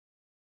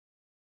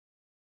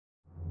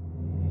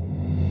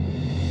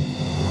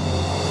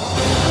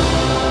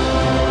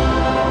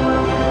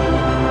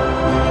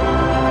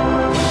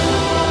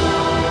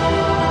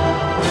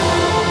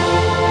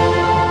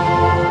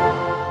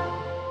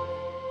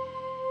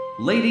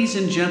Ladies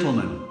and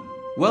gentlemen,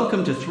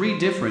 welcome to 3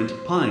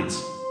 Different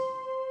Pints.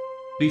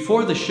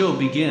 Before the show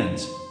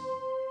begins,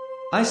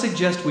 I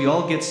suggest we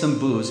all get some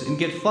booze and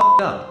get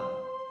fucked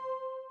up.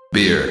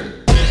 Beer.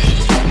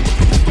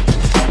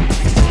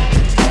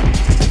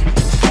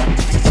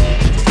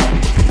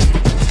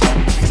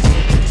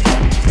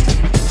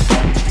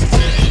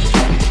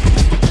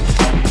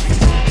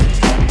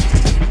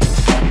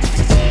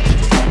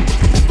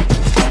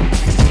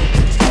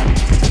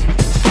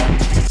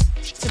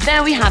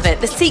 There we have it,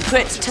 the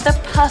secret to the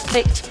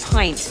perfect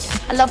pint.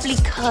 A lovely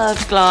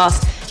curved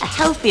glass, a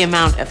healthy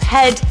amount of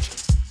head.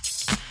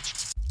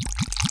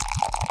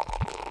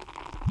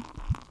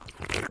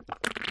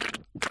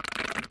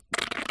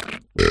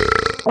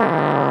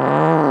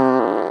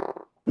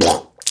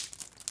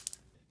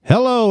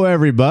 Hello,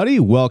 everybody.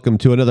 Welcome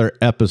to another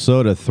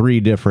episode of 3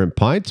 Different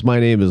Pints. My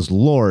name is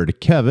Lord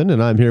Kevin,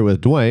 and I'm here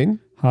with Duane.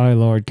 Hi,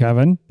 Lord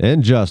Kevin.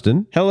 And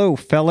Justin. Hello,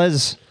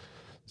 fellas.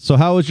 So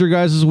how was your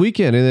guys'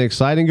 weekend? Anything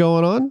exciting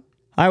going on?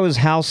 I was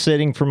house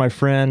sitting for my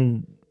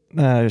friend.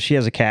 She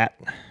has a cat.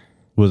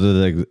 Was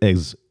it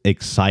as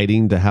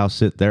exciting to house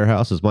sit their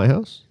house as my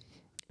house?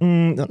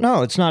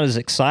 No, it's not as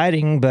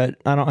exciting, but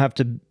I don't have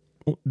to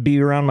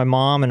be around my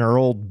mom and her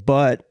old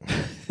butt.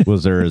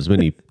 Was there as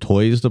many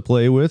toys to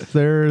play with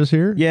there as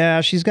here?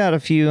 Yeah, she's got a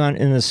few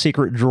in the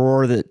secret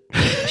drawer that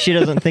she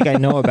doesn't think I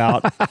know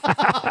about.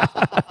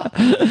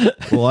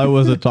 Well, I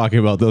wasn't talking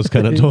about those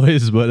kind of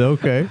toys, but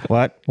okay.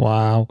 What?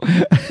 Wow.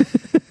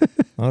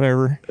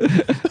 Whatever.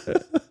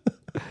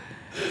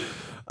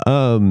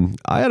 I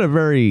had a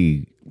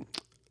very,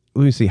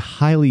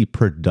 highly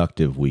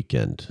productive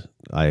weekend.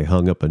 I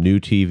hung up a new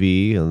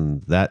TV,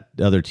 and that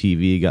other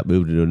TV got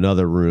moved into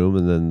another room,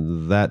 and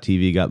then that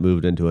TV got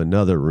moved into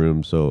another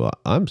room. So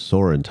I'm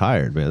sore and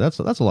tired, man. That's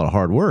a lot of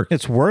hard work.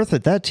 It's worth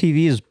it. That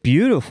TV is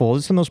beautiful.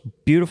 It's the most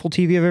beautiful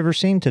TV I've ever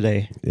seen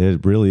today.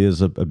 It really is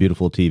a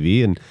beautiful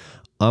TV, and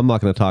I'm not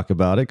going to talk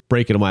about it.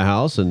 Break into my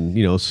house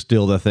and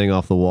steal the thing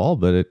off the wall,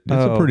 but it's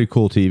a pretty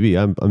cool TV.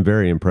 I'm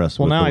very impressed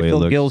with the way it looks. Well, now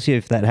I feel guilty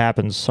if that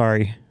happens.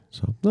 Sorry.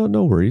 So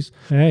no worries.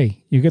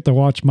 Hey, you get to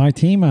watch my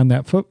team on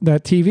that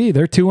TV.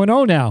 They're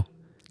 2-0 now.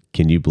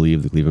 Can you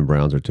believe the Cleveland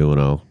Browns are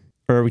 2-0?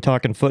 Or are we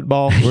talking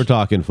football? We're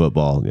talking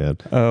football, yeah.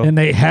 Oh. And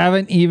they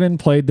haven't even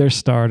played their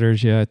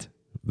starters yet.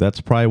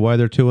 That's probably why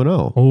they're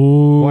 2-0.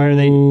 Oh. Why are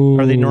they?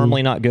 Are they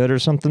normally not good or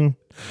something?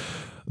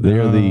 They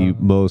are the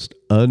most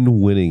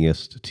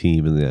unwinningest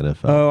team in the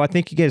NFL. Oh, I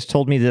think you guys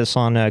told me this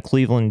on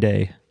Cleveland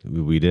Day.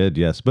 We did,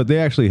 yes. But they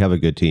actually have a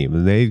good team,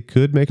 and they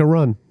could make a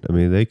run. I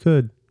mean, they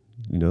could.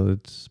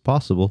 It's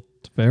possible.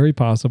 It's very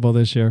possible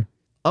this year.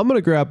 I'm going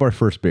to grab our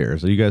first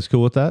beers. Are you guys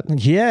cool with that?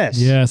 Yes.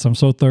 Yes, I'm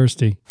so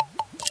thirsty.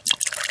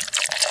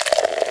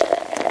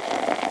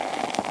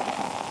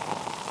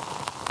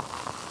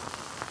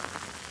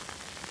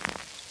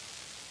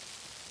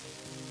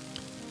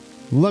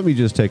 Let me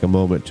just take a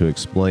moment to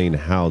explain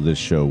how this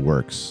show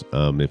works.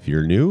 If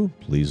you're new,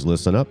 please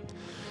listen up.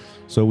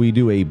 So we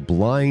do a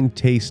blind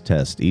taste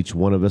test. Each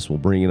one of us will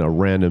bring in a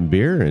random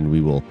beer, and we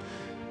will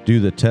do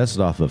the test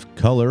off of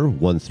color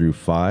 1 through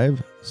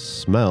 5,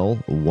 smell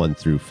 1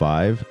 through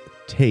 5,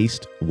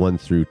 taste 1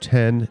 through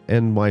 10,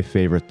 and my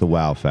favorite, the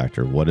wow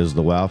factor. What is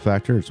the wow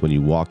factor? It's when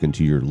you walk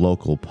into your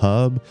local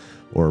pub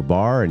or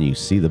bar and you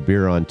see the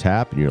beer on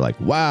tap and you're like,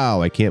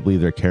 wow, I can't believe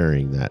they're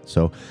carrying that.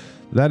 So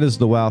that is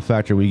the wow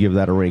factor. We give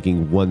that a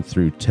ranking 1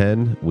 through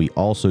 10. We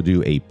also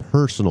do a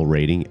personal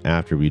rating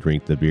after we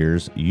drink the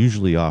beers,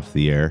 usually off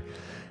the air.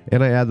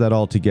 And I add that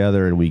all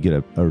together and we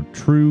get a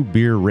true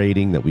beer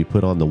rating that we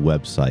put on the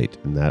website.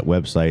 And that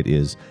website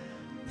is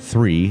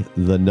 3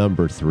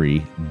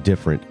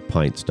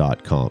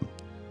 differentpints.com.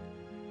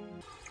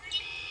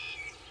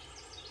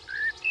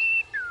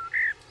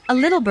 A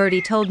little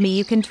birdie told me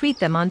you can tweet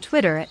them on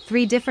Twitter at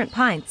 3 Different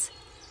Pints.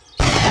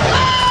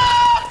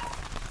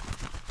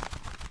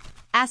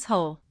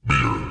 Asshole.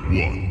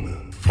 Beer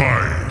 1.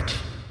 Fight.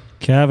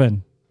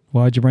 Kevin,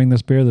 why'd you bring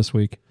this beer this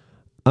week?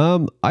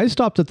 I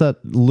stopped at that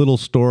little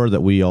store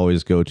that we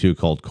always go to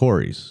called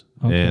Corey's.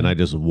 Okay. And I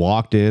just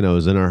walked in. I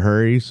was in a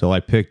hurry, so I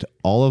picked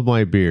all of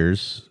my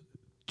beers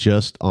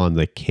just on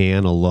the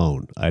can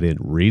alone. I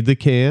didn't read the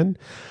can.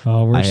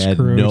 Oh, we're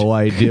screwed. I had no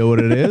idea what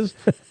it is.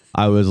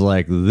 I was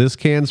like, this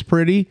can's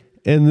pretty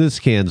and this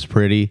can's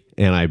pretty,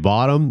 and I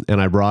bought them and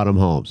I brought them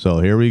home. So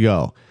here we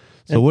go.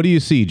 So what do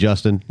you see,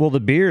 Justin? Well, the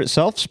beer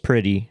itself's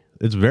pretty.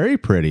 It's very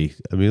pretty.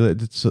 I mean,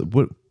 it's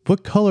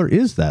what color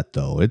is that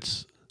though?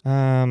 It's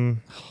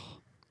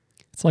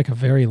like a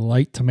very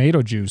light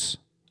tomato juice.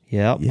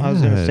 Yeah, I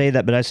was going to say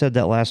that, but I said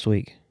that last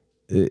week.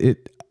 I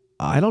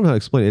don't know how to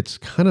explain it. It's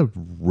kind of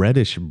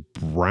reddish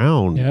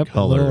brown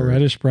color. A little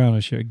reddish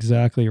brownish. You're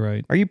exactly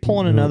right. Are you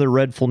pulling another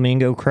Red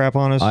Flamingo crap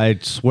on us? I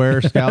swear,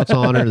 Scout's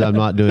honor, that I'm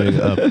not doing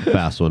a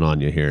fast one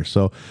on you here.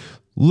 So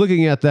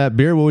looking at that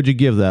beer, what would you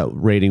give that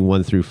rating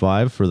 1 through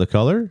 5 for the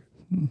color?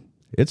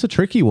 It's a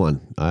tricky one.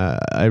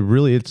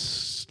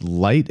 It's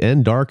light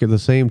and dark at the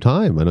same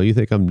time. I know you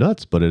think I'm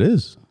nuts, but it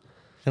is.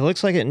 It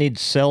looks like it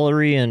needs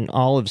celery and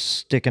olives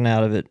sticking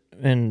out of it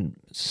and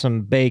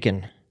some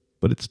bacon.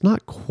 but it's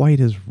not quite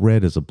as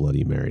red as a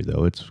Bloody Mary,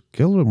 though. It's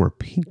got a little more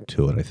pink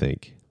to it, I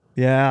think.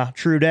 Yeah,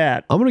 true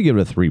dat. I'm going to give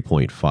it a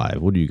 3.5.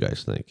 What do you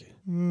guys think?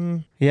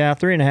 Yeah,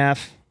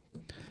 3.5.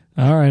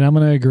 All right, I'm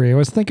going to agree. I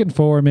was thinking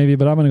 4 maybe,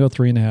 but I'm going to go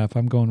 3.5.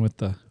 I'm going with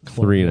the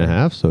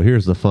 3.5. So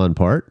here's the fun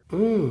part.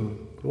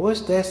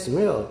 What's that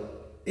smell?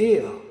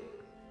 Ew.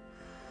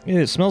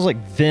 It smells like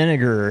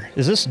vinegar.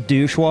 Is this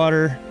douche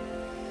water?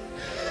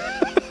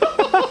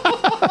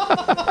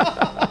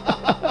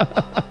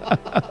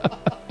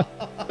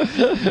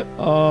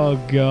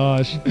 Oh,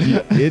 gosh.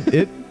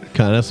 It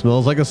kind of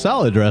smells like a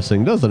salad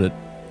dressing, doesn't it?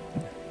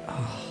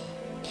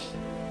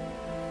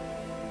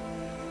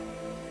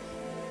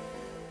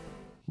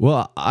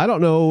 Well, I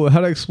don't know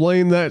how to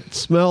explain that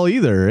smell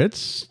either.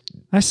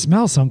 I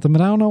smell something,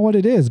 but I don't know what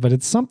it is, but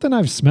it's something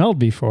I've smelled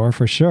before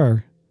for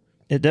sure.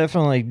 It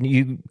definitely,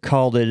 you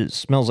called it, it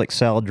smells like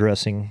salad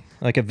dressing,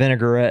 like a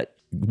vinaigrette.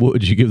 What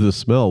would you give the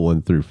smell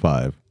 1 through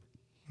 5?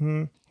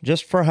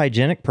 Just for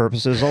hygienic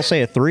purposes, I'll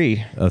say a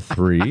 3. A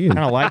 3? Kind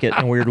of like it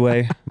in a weird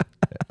way.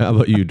 How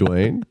about you,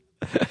 Duane?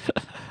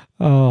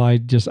 Oh, I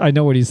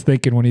know what he's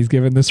thinking when he's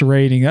giving this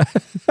rating.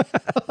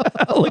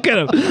 Look at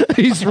him.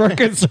 He's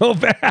working so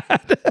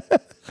bad.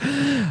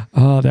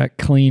 Oh, that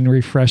clean,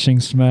 refreshing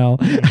smell.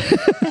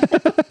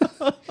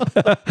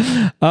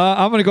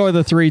 I'm going to go with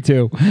a 3,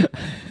 too.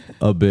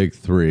 A big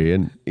 3.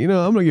 And,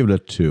 I'm going to give it a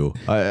 2.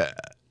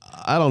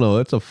 I don't know.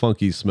 It's a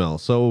funky smell.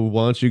 So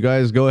why don't you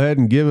guys go ahead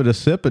and give it a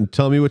sip and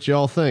tell me what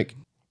y'all think.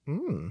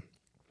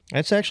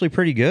 That's actually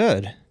pretty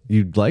good.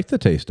 You'd like the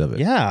taste of it?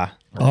 Yeah.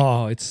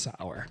 Oh, it's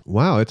sour.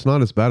 Wow, it's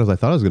not as bad as I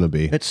thought it was going to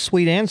be. It's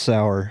sweet and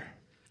sour.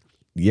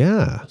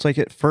 Yeah. It's like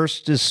at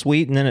first is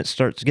sweet and then it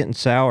starts getting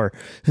sour.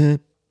 And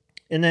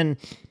then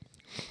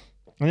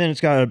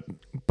it's got a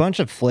bunch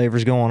of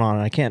flavors going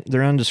on.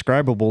 They're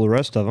undescribable, the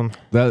rest of them.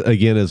 That,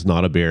 again, is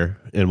not a beer,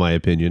 in my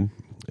opinion.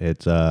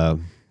 It's,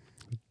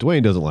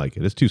 Duane doesn't like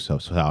it. It's too sour.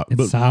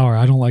 It's sour.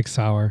 I don't like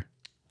sour.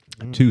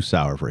 Too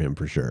sour for him,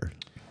 for sure.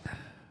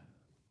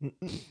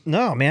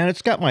 No, man,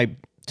 it's got my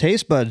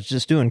taste buds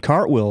just doing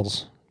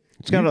cartwheels.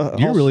 It's got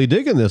You're really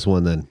digging this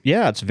one, then.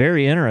 Yeah, it's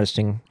very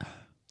interesting.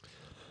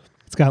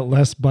 It's got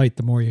less bite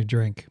the more you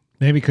drink.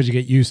 Maybe because you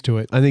get used to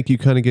it. I think you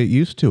kind of get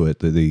used to it,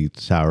 the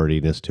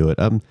souriness to it.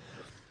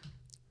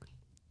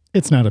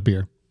 It's not a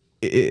beer.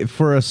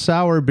 For a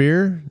sour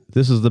beer,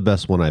 this is the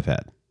best one I've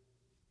had.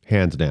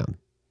 Hands down.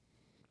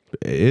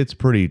 It's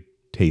pretty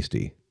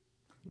tasty.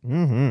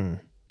 Mm-hmm.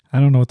 I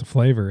don't know what the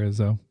flavor is,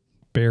 though.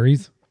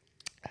 Berries?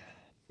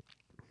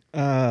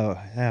 Oh,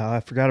 yeah,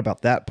 I forgot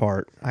about that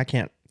part. I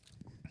can't.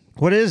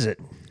 What is it?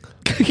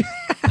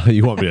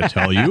 You want me to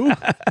tell you?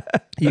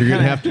 You're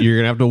gonna have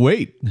to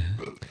wait.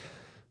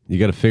 You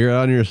got to figure it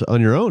out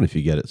on your own if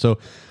you get it. So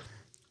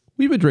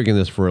we've been drinking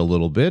this for a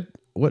little bit.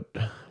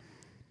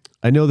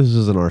 I know this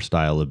isn't our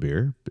style of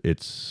beer.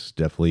 It's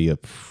definitely a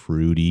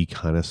fruity,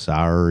 kind of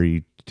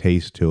soury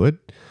taste to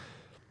it.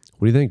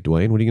 What do you think,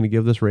 Duane? What are you going to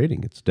give this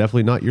rating? It's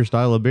definitely not your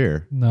style of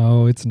beer.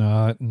 No, it's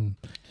not. And,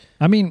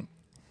 I mean,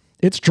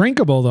 it's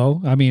drinkable,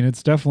 though. I mean,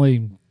 it's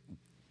definitely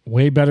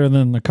way better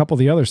than a couple of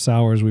the other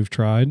sours we've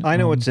tried. I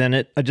know what's in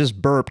it. I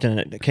just burped and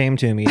it came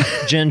to me.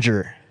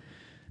 Ginger.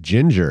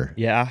 Ginger.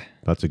 Yeah.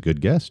 That's a good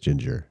guess,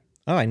 ginger.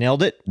 Oh, I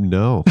nailed it?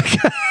 No.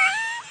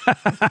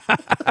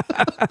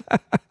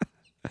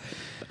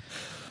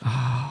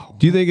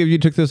 Do you think if you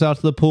took this out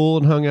to the pool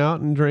and hung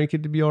out and drank it,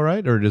 it'd be all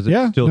right? Or is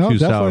it still too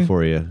sour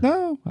for you?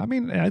 No, I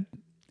mean,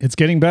 it's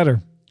getting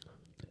better.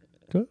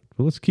 Good.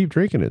 Well, let's keep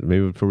drinking it.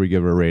 Maybe before we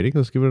give it a rating,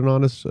 let's give it an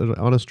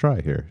honest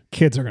try here.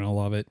 Kids are going to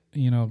love it.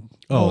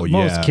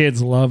 Most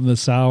kids love the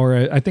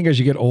sour. I think as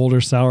you get older,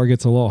 sour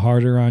gets a little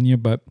harder on you.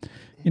 But,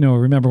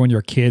 remember when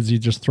you're kids, you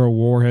just throw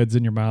Warheads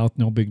in your mouth.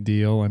 No big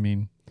deal. I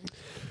mean.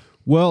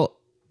 Well,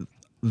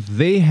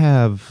 they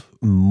have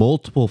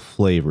multiple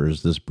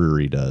flavors, this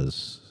brewery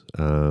does.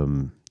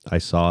 I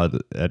saw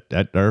it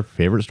at our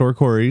favorite store,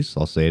 Corey's.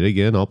 I'll say it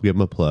again. I'll give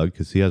him a plug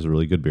because he has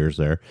really good beers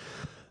there.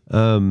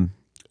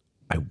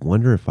 I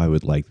wonder if I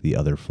would like the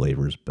other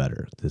flavors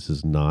better. This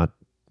is not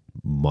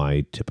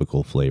my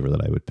typical flavor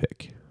that I would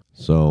pick.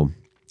 So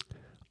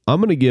I'm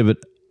going to give it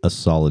a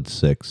solid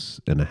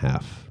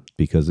 6.5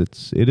 because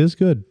it is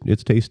good.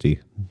 It's tasty.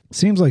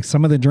 Seems like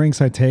some of the drinks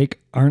I take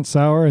aren't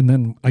sour, and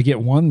then I get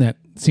one that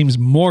seems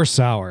more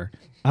sour.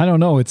 I don't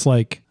know. It's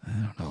like, I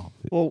don't know.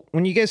 Well,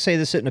 when you guys say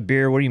this isn't a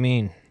beer, what do you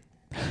mean?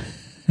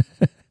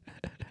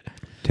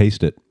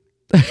 Taste it.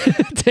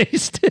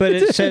 Taste it. But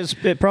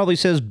it probably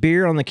says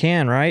beer on the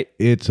can, right?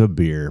 It's a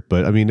beer,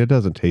 but I mean, it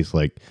doesn't taste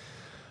like.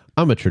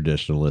 I'm a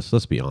traditionalist.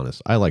 Let's be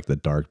honest. I like the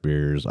dark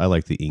beers. I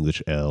like the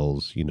English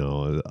ales.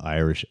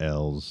 Irish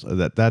ales.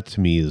 That to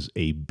me is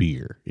a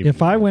beer.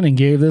 If I went and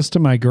gave this to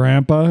my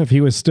grandpa, if he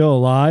was still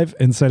alive,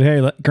 and said,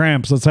 "Hey,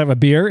 Gramps, let's have a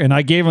beer," and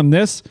I gave him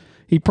this,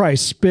 he'd probably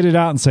spit it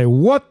out and say,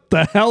 "What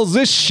the hell's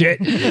this shit?"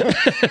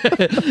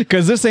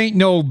 Because this ain't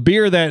no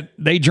beer that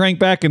they drank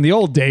back in the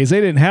old days.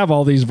 They didn't have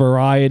all these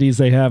varieties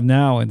they have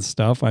now and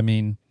stuff. I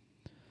mean,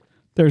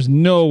 there's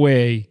no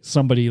way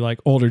somebody like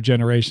older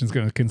generation's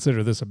going to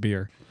consider this a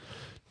beer.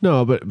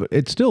 No, but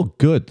it's still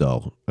good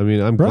though. I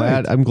mean, I'm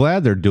Right.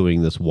 glad they're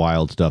doing this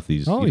wild stuff.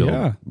 These Oh,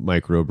 yeah.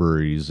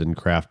 microbreweries and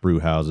craft brew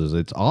houses.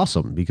 It's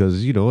awesome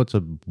because it's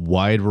a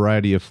wide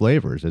variety of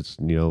flavors. It's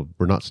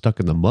we're not stuck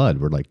in the mud.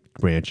 We're like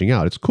branching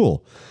out. It's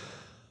cool.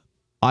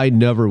 I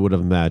never would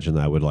have imagined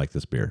that I would like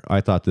this beer.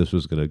 I thought this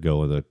was going to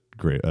go in the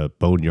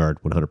boneyard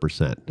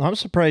 100%. I'm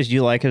surprised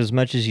you like it as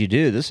much as you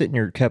do. This isn't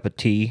your cup of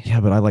tea. Yeah,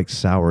 but I like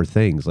sour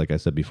things, like I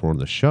said before on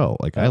the show.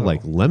 Like I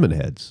like lemon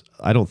heads.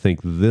 I don't think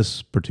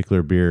this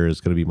particular beer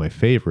is going to be my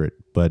favorite,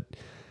 but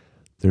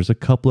there's a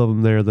couple of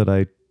them there that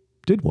I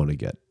did want to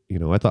get.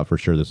 I thought for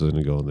sure this was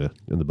going to go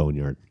in the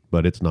boneyard,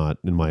 but it's not,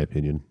 in my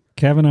opinion.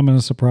 Kevin, I'm going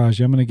to surprise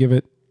you. I'm going to give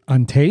it,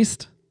 on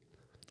taste,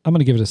 I'm going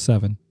to give it a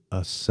 7.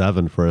 A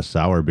 7 for a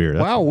sour beer.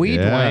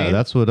 Dwayne.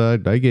 That's what I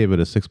gave it,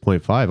 a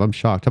 6.5. I'm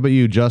shocked. How about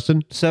you,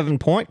 Justin?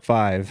 7.5.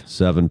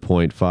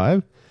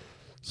 7.5.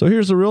 So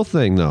here's the real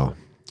thing, though.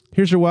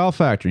 Here's your wow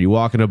factor. You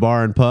walk in a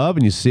bar and pub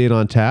and you see it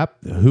on tap.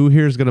 Who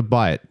here is going to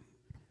buy it?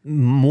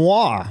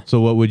 Moi.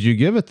 So what would you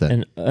give it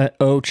then? An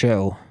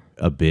ocho.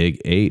 A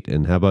big 8.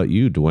 And how about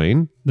you,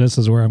 Duane? This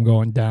is where I'm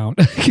going down.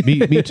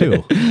 Me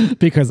too.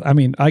 Because,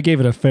 I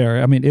gave it a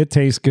fair. It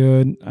tastes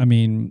good.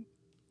 I'm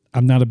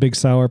not a big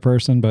sour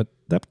person, but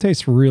that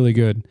tastes really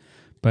good.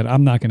 But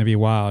I'm not going to be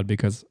wowed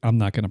because I'm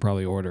not going to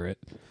probably order it.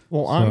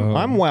 Well,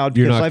 I'm wowed.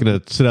 You're not going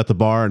to sit at the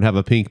bar and have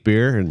a pink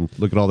beer and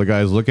look at all the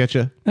guys look at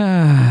you?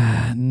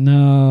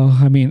 No.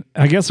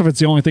 I guess if it's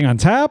the only thing on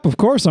tap, of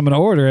course I'm going to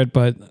order it,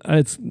 but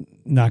it's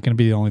not going to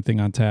be the only thing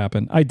on tap.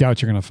 And I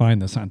doubt you're going to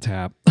find this on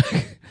tap.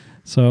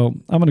 So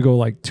I'm going to go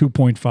like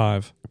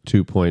 2.5.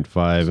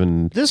 2.5.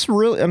 And this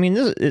really,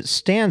 it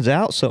stands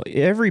out. So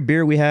every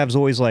beer we have is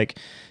always like,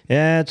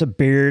 yeah, it's a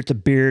beer.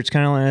 It's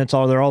kind of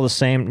like, they're all the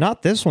same.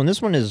 Not this one.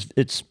 This one is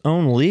its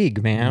own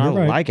league, man. You're I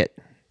right. like it.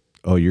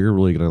 oh, you're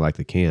really going to like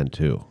the can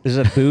too. Is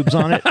it boobs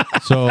on it?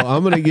 So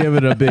I'm going to give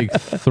it a big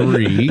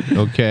 3.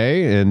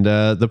 Okay. And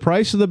the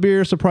price of the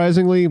beer,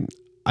 surprisingly,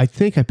 I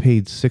think I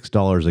paid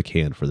 $6 a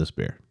can for this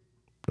beer.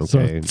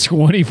 Okay. So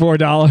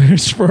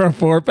 $24 for a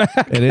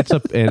 4-pack. And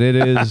it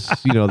is,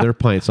 they're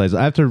pint size.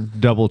 I have to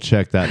double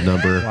check that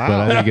number, but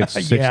I think it's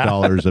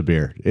 $6 a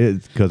beer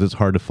because it's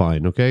hard to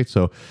find. Okay.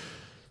 So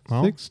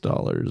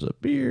 $6 a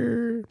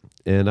beer.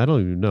 And I don't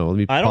even know.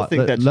 I don't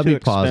think that's let too me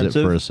pause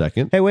expensive. it for a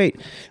second. Hey,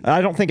 wait.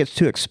 I don't think it's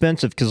too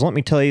expensive because let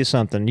me tell you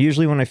something.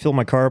 Usually when I fill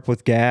my car up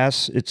with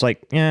gas, it's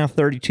like,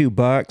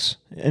 $32.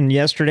 And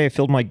yesterday I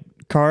filled my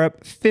car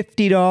up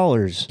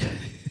 $50.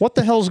 What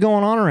the hell's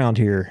going on around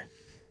here?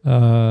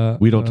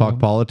 We don't talk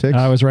politics.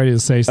 I was ready to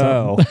say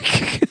something.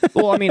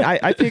 Well,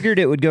 I figured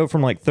it would go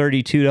from like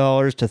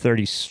 $32 to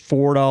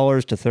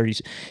 $34 to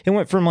 $30. It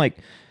went from like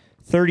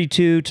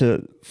 32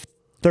 to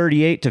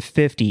 38 to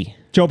 50.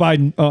 Joe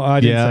Biden. Oh, I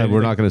didn't say anything.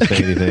 We're not going to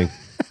say anything.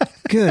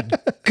 Good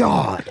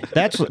God.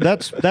 That's a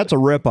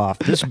ripoff.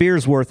 This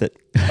beer's worth it.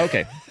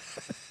 Okay.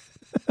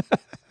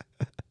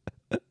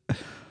 You're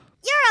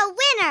a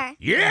winner.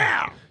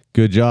 Yeah!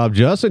 Good job,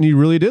 Justin. You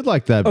really did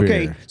like that beer.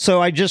 Okay, so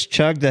I just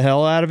chugged the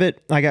hell out of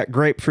it. I got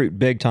grapefruit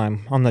big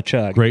time on the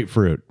chug.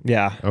 Grapefruit.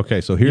 Yeah.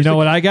 Okay, so here's You know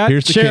what I got?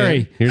 Here's the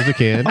Cherry. can. Here's the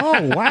can.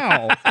 Oh,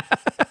 wow.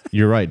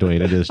 You're right,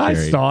 Duane. It is cherry.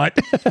 I saw it.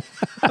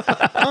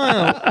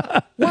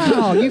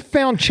 Wow, you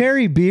found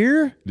cherry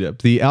beer?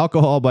 Yep. The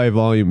alcohol by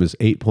volume is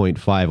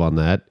 8.5 on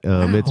that.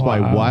 It's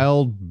by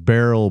Wild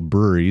Barrel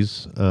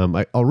Breweries.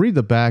 I'll read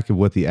the back of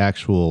what the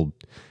actual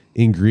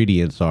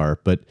ingredients are,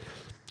 but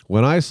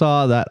when I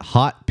saw that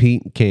hot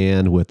pink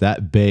can with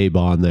that babe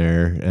on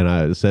there and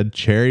I said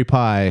cherry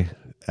pie,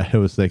 I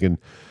was thinking,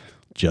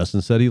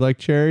 Justin said he liked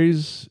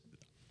cherries.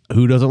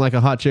 Who doesn't like a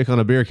hot chick on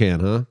a beer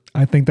can, huh?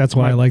 I think that's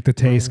why I like the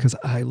taste because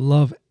I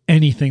love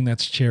anything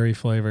that's cherry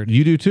flavored.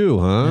 You do too,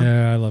 huh?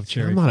 Yeah, I love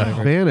cherry I'm not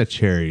flavored. a fan of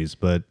cherries,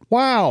 but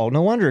Wow,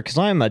 no wonder, because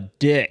I'm a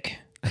dick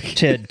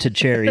to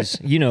cherries.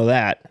 You know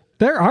that.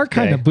 There are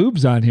kind Okay. of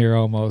boobs on here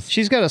almost.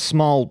 She's got a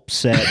small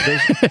set.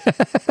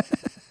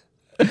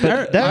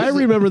 I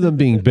remember them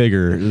being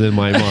bigger than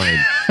my mind.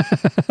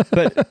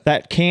 But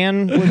that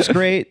can looks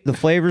great. The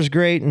flavor's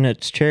great, and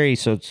it's cherry,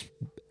 so it's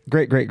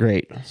great, great,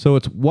 great. So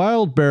it's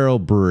Wild Barrel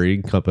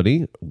Brewing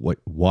Company.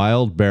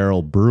 Wild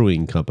Barrel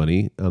Brewing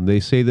Company.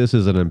 They say this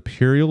is an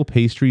imperial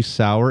pastry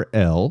sour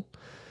ale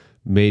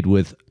made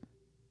with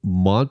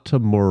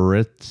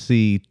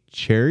Montmorency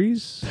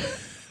cherries.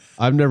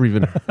 I've never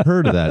even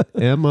heard of that.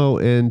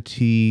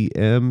 Montmarency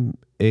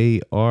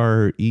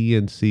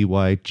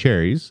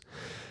cherries,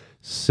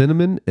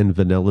 cinnamon, and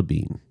vanilla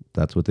bean.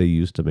 That's what they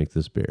use to make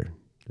this beer.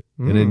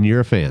 And then you're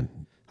a fan.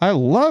 I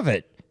love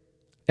it.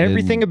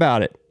 Everything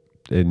about it.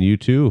 And you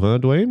too, huh,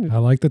 Duane? I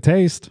like the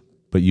taste.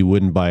 But you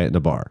wouldn't buy it in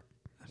a bar.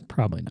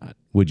 Probably not.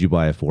 Would you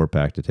buy a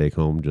 4-pack to take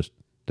home just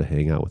to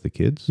hang out with the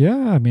kids?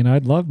 Yeah,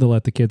 I'd love to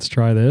let the kids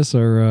try this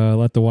or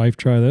let the wife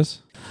try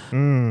this.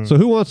 So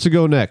who wants to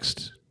go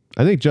next?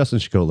 I think Justin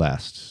should go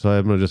last. So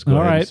I'm going to just go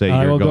All ahead right, and say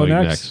I you're will go going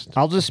next. next.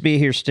 I'll just be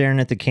here staring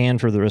at the can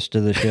for the rest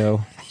of the show.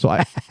 So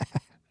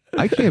I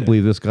I can't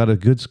believe this got a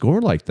good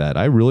score like that.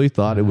 I really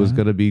thought it was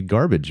going to be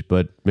garbage,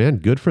 but man,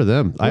 good for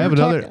them. I have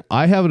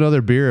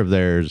another beer of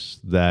theirs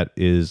that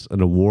is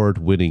an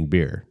award-winning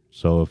beer.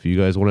 So if you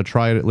guys want to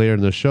try it later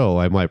in the show,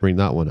 I might bring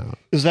that one out.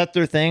 Is that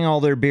their thing? All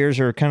their beers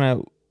are kind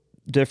of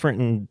different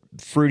and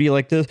fruity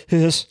like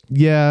this?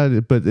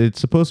 Yeah, but it's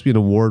supposed to be an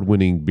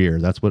award-winning beer.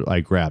 That's what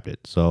I grabbed it.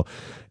 So,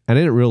 and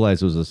I didn't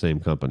realize it was the same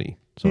company.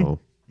 So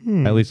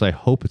at least I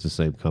hope it's the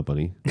same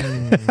company.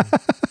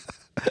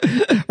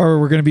 Or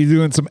we're going to be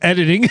doing some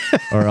editing.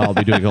 Or I'll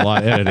be doing a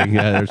lot of editing.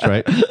 Yeah, that's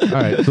right. All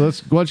right, so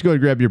why don't you go and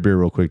grab your beer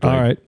real quick, Doug?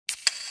 All right.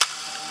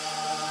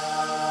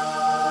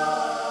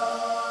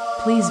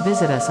 Please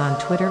visit us on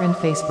Twitter and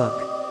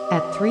Facebook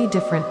at 3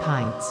 Different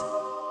Pints.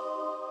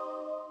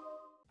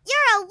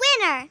 You're a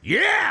winner.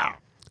 Yeah!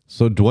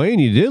 So, Duane,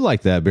 you did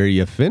like that beer.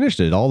 You finished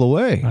it all the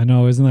way. I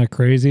know, isn't that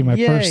crazy? My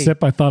first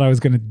sip, I thought I was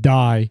going to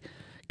die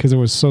because it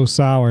was so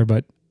sour.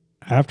 But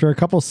after a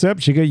couple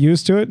sips, you get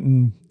used to it,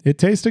 and it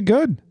tasted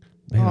good.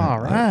 Man, all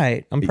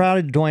right. I'm proud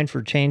of Duane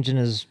for changing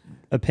his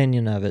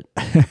opinion of it.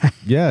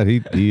 Yeah,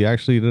 he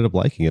actually ended up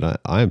liking it.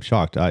 I am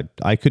shocked.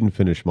 I couldn't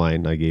finish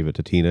mine. I gave it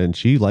to Tina, and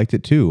she liked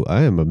it too.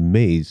 I am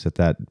amazed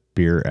that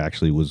beer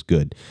actually was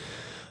good.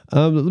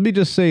 Let me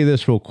just say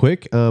this real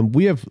quick.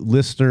 We have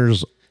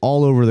listeners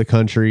all over the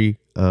country.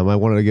 I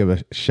wanted to give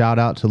a shout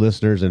out to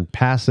listeners in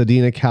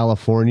Pasadena,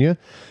 California,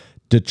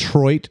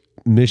 Detroit,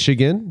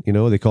 Michigan. You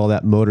know, they call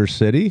that Motor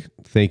City.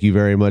 Thank you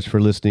very much for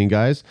listening,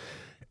 guys.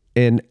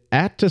 And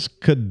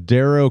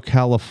Atascadero,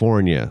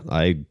 California.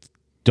 I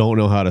don't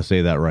know how to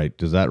say that right.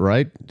 Is that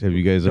right? Have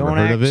you guys ever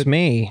heard of it?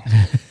 Me.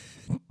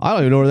 I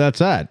don't even know where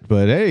that's at.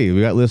 But hey, we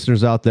got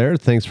listeners out there.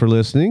 Thanks for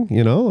listening,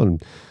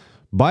 and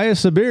buy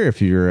us a beer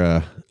if you're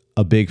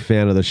a big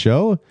fan of the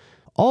show.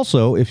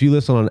 Also, if you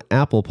listen on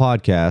Apple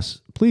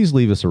Podcasts, please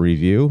leave us a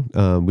review.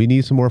 We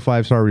need some more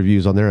 5-star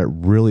reviews on there. It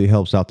really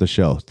helps out the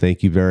show.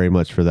 Thank you very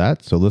much for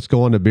that. So let's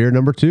go on to beer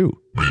number 2.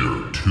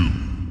 Beer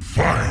 2,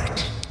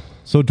 fight.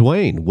 So,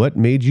 Duane, what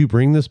made you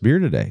bring this beer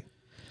today?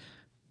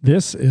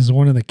 This is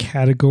one of the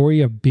category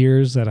of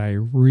beers that I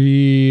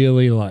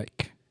really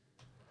like.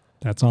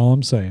 That's all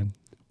I'm saying.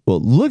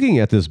 Well, looking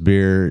at this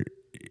beer,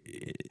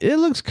 it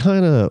looks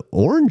kind of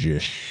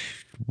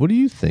orangish. What do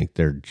you think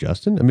there,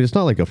 Justin? I mean, it's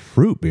not like a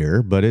fruit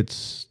beer, but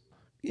it's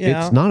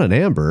not an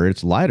amber.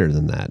 It's lighter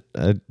than that.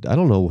 I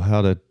don't know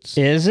how to...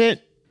 Is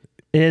it?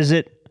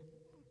 It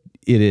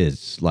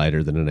is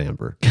lighter than an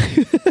amber.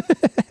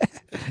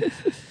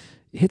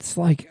 It's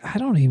like, I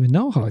don't even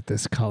know what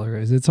this color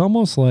is. It's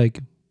almost like,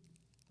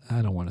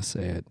 I don't want to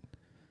say it.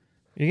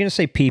 You're going to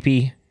say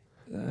pee-pee?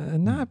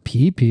 Not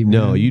pee-pee, man.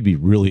 No, you'd be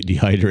really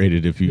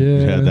dehydrated if you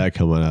had that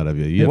coming out of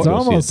you. It's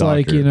almost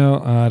like, I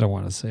don't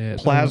want to say it.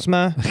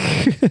 Plasma?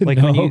 Like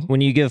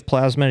when you give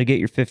plasma to get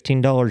your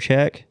 $15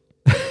 check?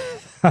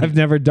 I've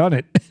never done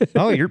it.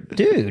 Oh,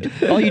 dude.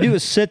 All you do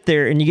is sit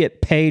there and you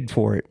get paid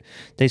for it.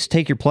 They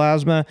take your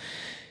plasma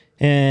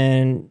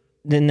and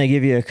then they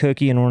give you a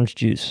cookie and orange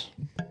juice.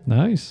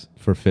 Nice.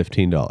 For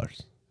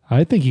 $15.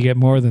 I think you get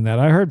more than that.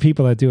 I heard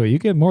people that do it. You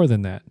get more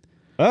than that.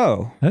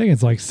 Oh. I think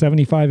it's like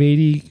 $75,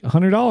 $80,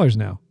 $100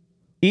 now.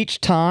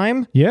 Each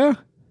time? Yeah.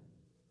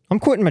 I'm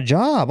quitting my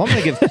job. I'm going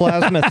to give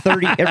plasma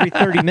every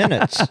 30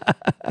 minutes.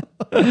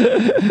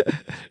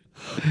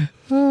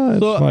 That's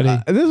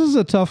funny. This is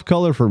a tough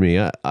color for me.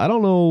 I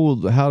don't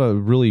know how to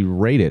really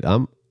rate it.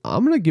 I'm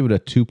going to give it a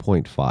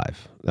 2.5.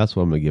 That's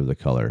what I'm going to give the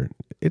color.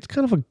 It's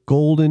kind of a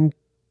golden,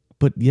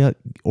 but yet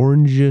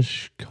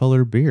orangish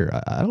color beer.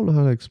 I don't know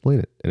how to explain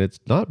it. And it's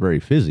not very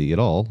fizzy at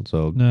all.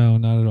 So no,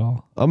 not at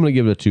all. I'm going to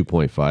give it a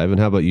 2.5. And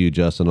how about you,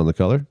 Justin, on the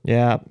color?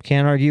 Yeah,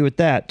 can't argue with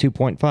that.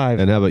 2.5.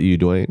 And how about you,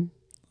 Duane?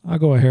 I'll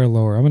go a hair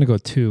lower. I'm going to go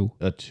 2.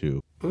 A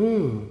 2.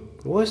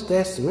 What's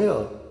that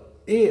smell?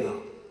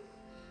 Ew.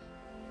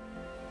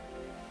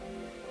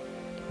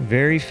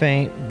 Very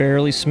faint,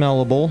 barely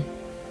smellable.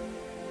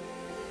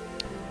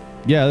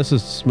 Yeah, this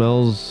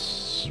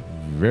smells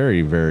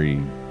very,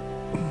 very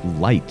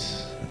light.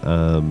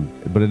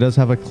 But it does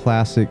have a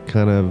classic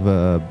kind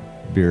of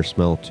beer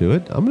smell to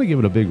it. I'm going to give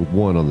it a big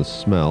 1 on the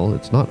smell.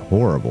 It's not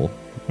horrible.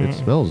 It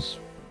smells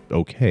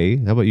okay.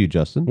 How about you,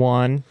 Justin?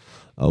 1.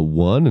 A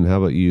 1. And how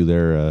about you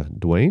there,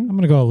 Duane? I'm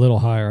going to go a little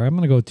higher. I'm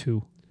going to go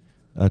 2.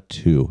 A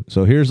 2.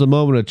 So here's the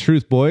moment of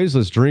truth, boys.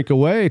 Let's drink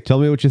away. Tell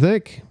me what you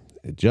think.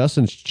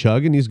 Justin's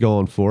chugging. He's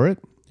going for it.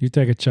 You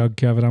take a chug,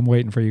 Kevin. I'm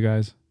waiting for you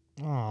guys.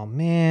 Oh,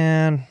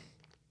 man.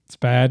 It's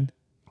bad.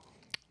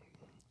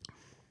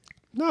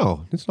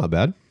 No, it's not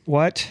bad.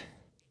 What?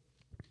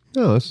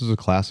 No, this is a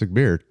classic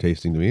beer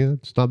tasting to me.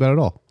 It's not bad at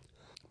all.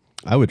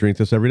 I would drink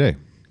this every day.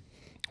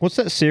 What's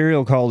that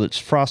cereal called? It's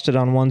frosted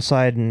on one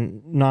side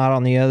and not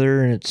on the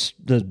other, and it's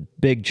the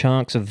big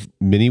chunks of...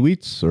 Mini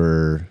wheats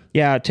or...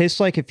 Yeah, it tastes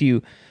like if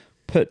you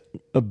put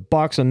a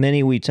box of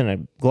mini wheats in a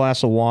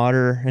glass of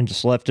water and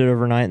just left it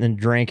overnight and then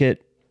drank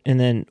it. And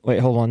then, wait,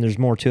 hold on. There's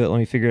more to it. Let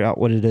me figure out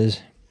what it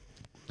is.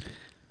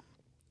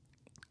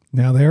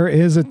 Now, there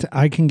is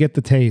I can get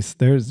the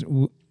taste.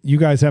 You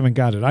guys haven't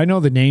got it. I know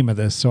the name of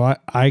this, so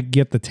I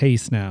get the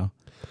taste now.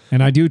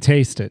 And I do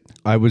taste it.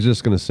 I was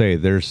just going to say,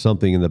 there's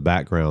something in the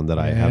background that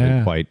I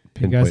haven't quite You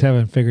pinpointed. guys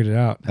haven't figured it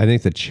out. I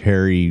think the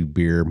cherry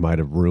beer might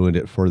have ruined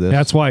it for this.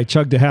 That's why I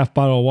chugged a half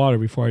bottle of water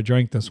before I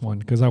drank this one,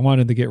 because I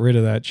wanted to get rid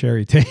of that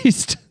cherry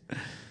taste.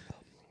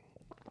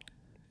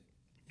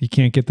 You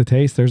can't get the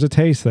taste. There's a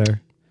taste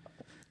there.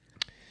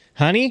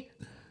 Honey?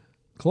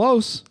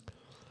 Close.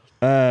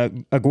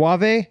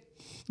 Agave?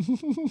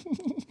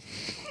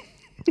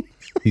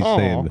 He's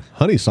saying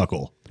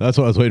honeysuckle. That's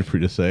what I was waiting for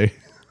you to say.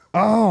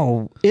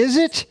 Oh, is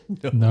it?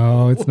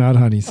 No, it's not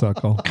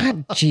honeysuckle.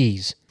 God,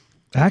 jeez.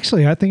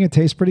 Actually, I think it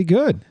tastes pretty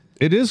good.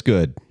 It is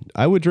good.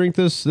 I would drink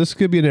this. This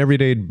could be an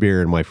everyday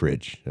beer in my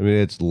fridge. I mean,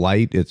 it's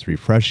light. It's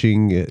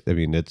refreshing.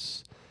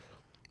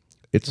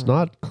 It's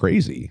not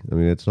crazy. I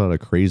mean, it's not a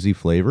crazy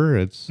flavor.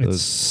 It's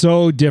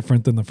so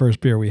different than the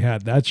first beer we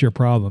had. That's your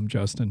problem,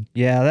 Justin.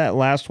 Yeah, that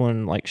last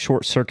one like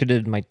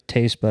short-circuited my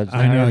taste buds.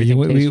 I know.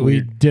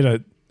 We did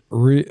a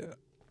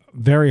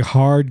very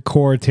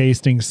hardcore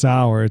tasting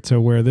sour to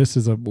where this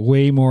is a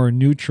way more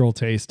neutral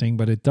tasting,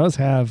 but it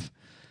has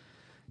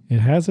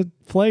a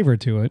flavor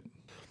to it.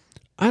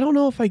 I don't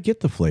know if I get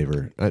the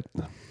flavor.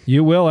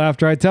 You will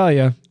after I tell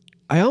you.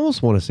 I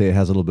almost want to say it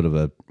has a little bit of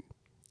a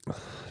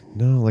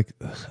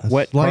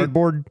wet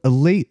cardboard, a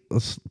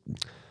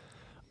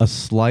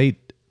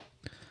slight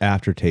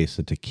aftertaste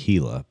of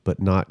tequila,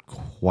 but not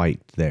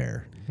quite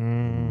there.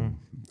 I'm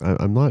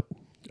not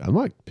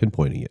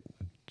pinpointing it.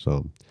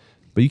 So,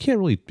 but you can't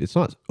really. It's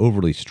not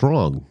overly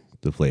strong,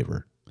 the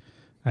flavor.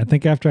 I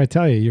think after I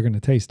tell you, you're going to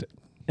taste it.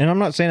 And I'm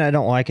not saying I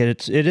don't like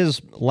it. It is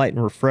light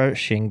and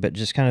refreshing, but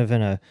just kind of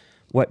in a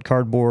wet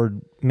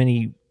cardboard,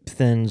 mini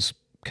thins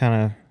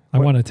kind of. I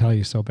want to tell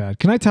you so bad.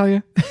 Can I tell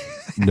you?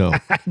 No.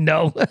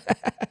 No.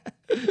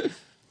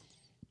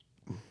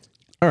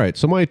 All right.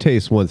 So my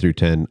taste 1 through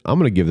 10, I'm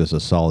going to give this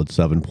a solid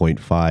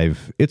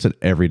 7.5. It's an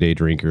everyday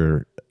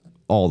drinker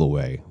all the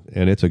way,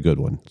 and it's a good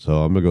one.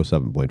 So I'm going to go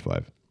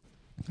 7.5.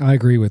 I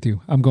agree with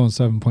you. I'm going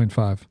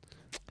 7.5.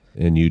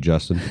 And you,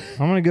 Justin?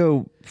 I'm going to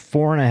go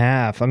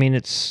 4.5. I mean,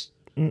 it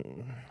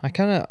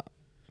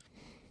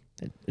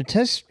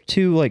tastes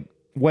too like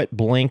wet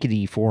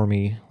blankety for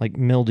me, like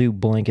mildew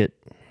blanket.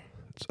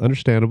 It's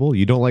understandable.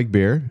 You don't like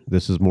beer.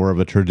 This is more of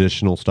a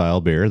traditional style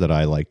beer that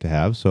I like to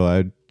have. So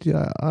I'm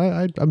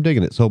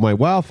digging it. So my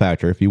wow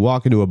factor, if you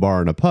walk into a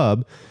bar and a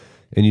pub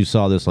and you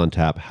saw this on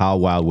tap, how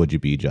wild would you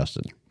be,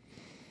 Justin?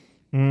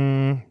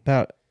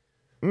 About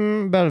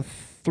a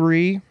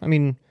 3. I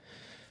mean,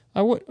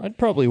 I'd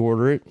probably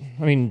order it.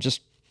 I mean, just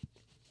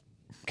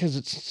because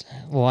it's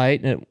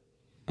light and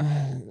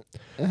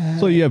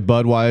so you have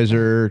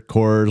Budweiser,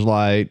 Coors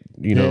Light,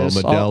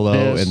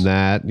 Modelo, and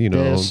that,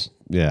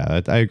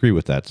 Yeah, I agree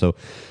with that. So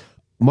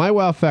my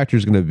wow factor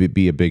is going to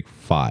be a big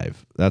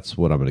 5. That's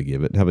what I'm going to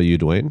give it. How about you,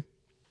 Duane?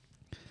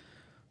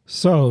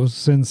 So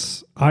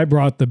since I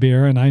brought the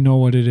beer and I know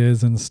what it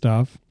is and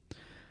stuff,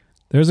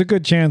 there's a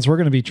good chance we're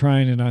going to be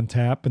trying it on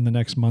tap in the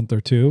next month or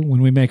two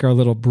when we make our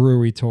little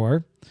brewery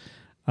tour.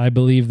 I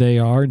believe they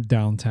are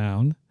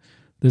downtown.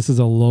 This is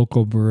a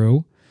local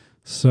brew.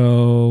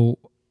 So,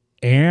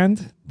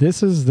 and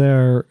this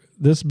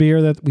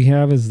beer that we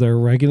have is their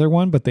regular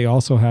one, but they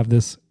also have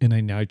this in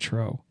a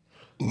nitro.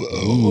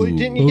 Ooh,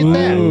 didn't you get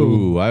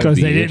that?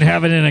 Because they didn't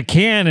have it in a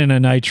can in a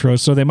nitro,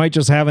 so they might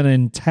just have it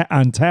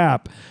on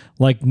tap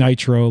like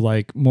nitro,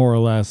 like more or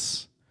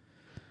less.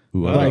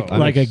 Ooh,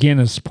 like a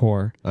Guinness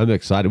pour. I'm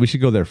excited. We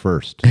should go there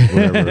first,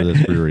 wherever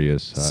this brewery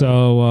is.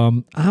 So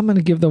I'm going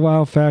to give the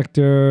wow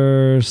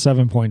factor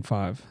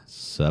 7.5.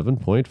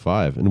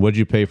 7.5. And what'd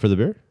you pay for the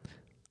beer?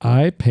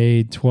 I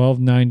paid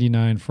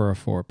 $12.99 for a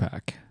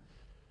 4-pack.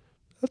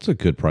 That's a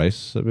good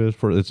price. I mean,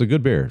 it's a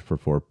good beer for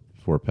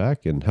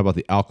 4-pack. And how about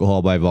the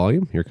alcohol by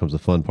volume? Here comes the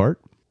fun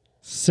part.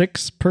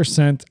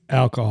 6%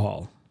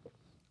 alcohol.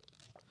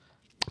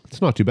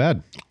 It's not too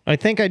bad. I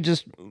think I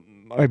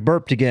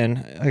burped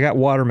again. I got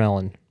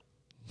watermelon.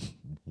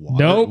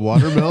 Nope.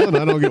 Watermelon?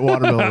 I don't get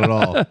watermelon at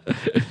all.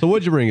 So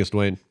what'd you bring us,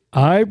 Duane?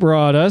 I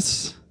brought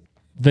us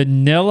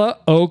Vanilla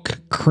Oak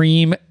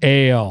Cream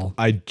Ale.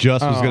 I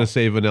just was going to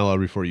say vanilla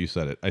before you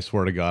said it. I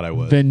swear to God I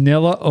was.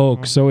 Vanilla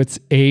Oak. So it's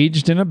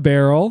aged in a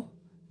barrel.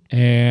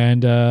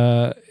 And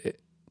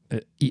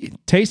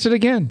taste it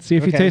again. See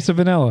if you taste the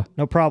vanilla.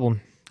 No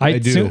problem. I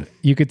do.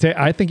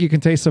 I think you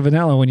can taste the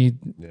vanilla when you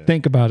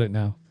think about it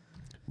now.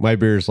 My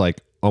beer's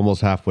like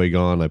almost halfway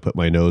gone. I put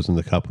my nose in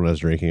the cup when I was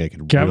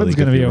drinking. Kevin's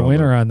going to be a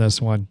winner on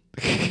this one.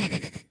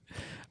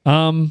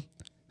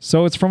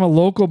 So it's from a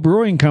local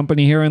brewing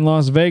company here in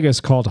Las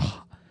Vegas called,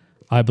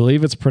 I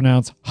believe it's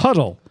pronounced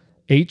Huddle,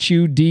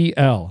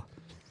 Hudl.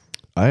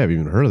 I haven't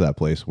even heard of that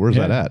place. Where's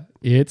that at?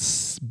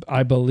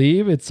 I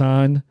believe it's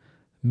on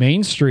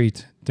Main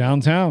Street,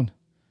 downtown.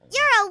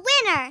 You're a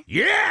winner.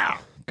 Yeah.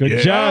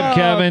 Good job,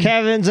 Kevin.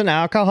 Kevin's an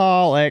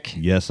alcoholic.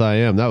 Yes, I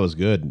am. That was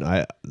good.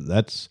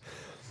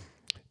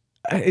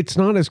 It's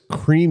not as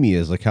creamy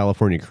as the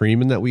California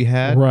Creamin' that we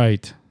had.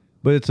 Right.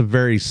 But it's a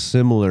very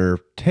similar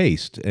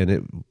taste,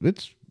 and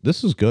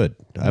this is good.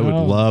 I would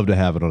love to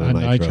have it on a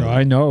nitro.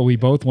 I know. We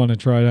both want to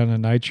try it on a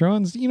nitro.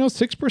 And,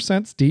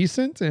 6%'s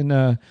decent.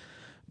 And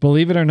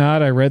believe it or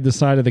not, I read the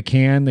side of the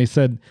can. They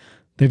said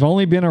they've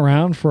only been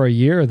around for a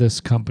year, this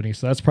company.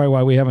 So that's probably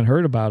why we haven't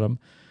heard about them.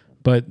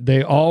 But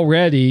they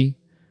already,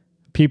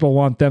 people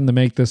want them to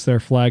make this their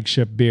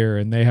flagship beer,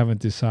 and they haven't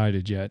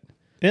decided yet.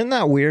 Isn't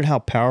that weird how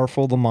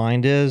powerful the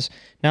mind is?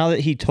 Now that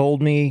he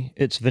told me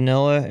it's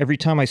vanilla, every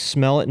time I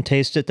smell it and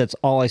taste it, that's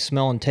all I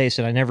smell and taste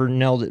it. I never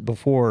nailed it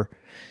before.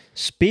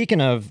 Speaking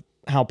of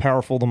how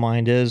powerful the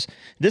mind is,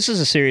 this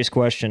is a serious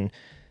question.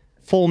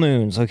 Full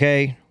moons,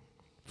 okay?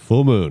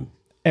 Full moon.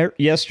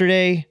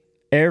 Yesterday,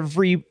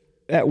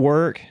 at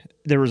work,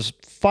 there was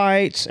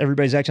fights.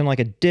 Everybody's acting like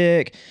a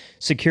dick.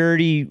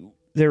 Security,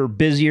 they were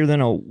busier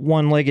than a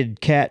one-legged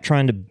cat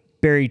trying to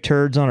bury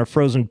turds on a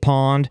frozen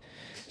pond.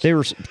 They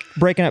were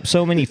breaking up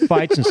so many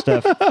fights and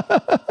stuff.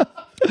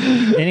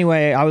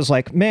 Anyway, I was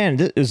like,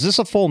 man, is this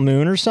a full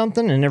moon or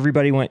something? And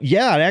everybody went,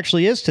 yeah, it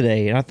actually is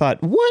today. And I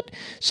thought, what?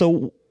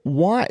 So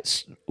why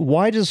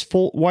do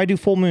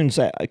full moons?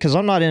 Because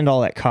I'm not into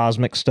all that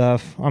cosmic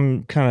stuff.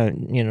 I'm kind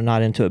of,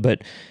 not into it,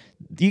 but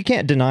you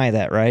can't deny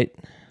that, right?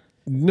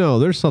 No,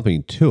 there's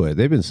something to it.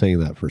 They've been saying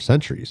that for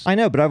centuries. I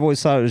know, but I've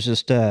always thought it was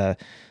just a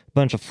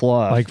bunch of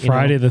fluff. Like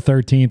Friday the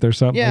 13th or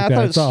something yeah, like I that.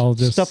 thought It's all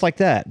just stuff like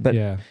that. But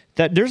yeah.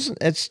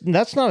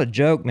 That's not a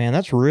joke, man.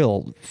 That's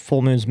real.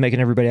 Full moon's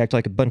making everybody act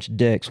like a bunch of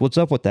dicks. What's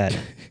up with that?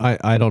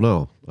 I don't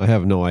know. I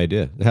have no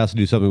idea. It has to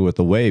do something with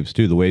the waves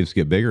too. The waves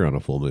get bigger on a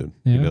full moon.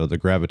 Yeah. The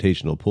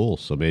gravitational pull.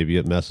 So maybe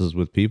it messes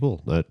with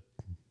people. But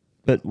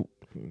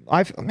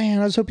I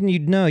was hoping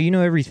you'd know. You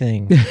know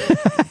everything.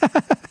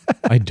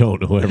 I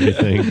don't know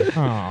everything.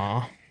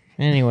 Aw.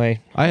 Anyway,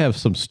 I have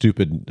some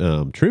stupid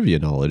trivia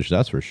knowledge,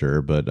 that's for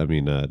sure. But I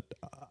mean,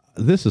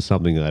 this is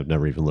something that I've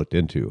never even looked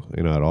into,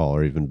 at all,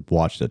 or even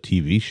watched a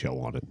TV show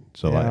on it.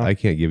 So Yeah. I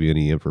can't give you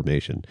any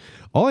information.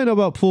 All I know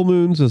about full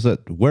moons is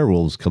that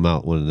werewolves come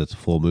out when it's a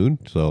full moon.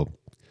 So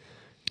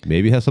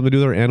maybe it has something to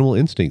do with their animal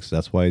instincts.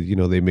 That's why,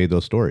 they made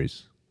those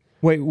stories.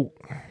 wait,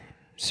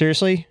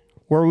 seriously?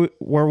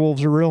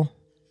 Werewolves are real?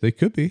 They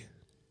could be.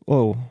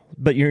 Whoa,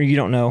 but you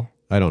don't know?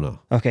 I don't know.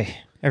 Okay,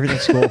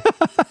 everything's cool.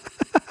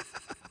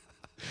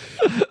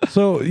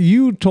 So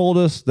you told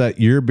us that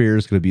your beer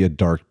is going to be a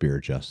dark beer,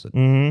 Justin.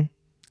 Mm-hmm.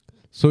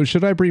 So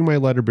should I bring my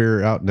lighter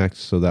beer out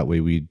next so that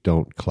way we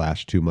don't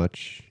clash too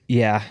much?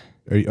 Yeah.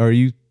 Are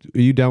you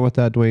down with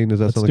that, Duane? Does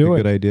that sound like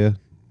a good idea?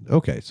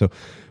 Okay, so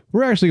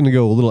we're actually going to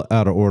go a little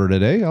out of order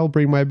today. I'll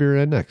bring my beer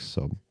in next.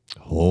 So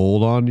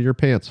hold on to your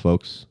pants,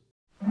 folks.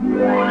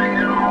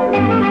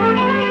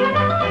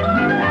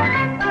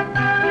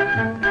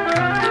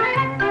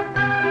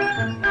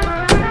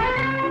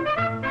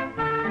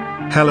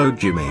 Hello,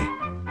 Jimmy.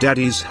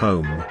 Daddy's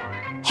home.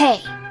 Hey,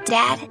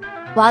 Dad.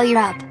 While you're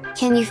up,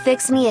 can you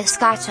fix me a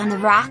scotch on the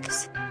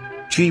rocks?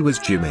 Gee whiz,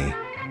 Jimmy.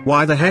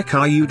 Why the heck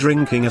are you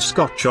drinking a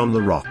scotch on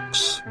the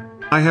rocks?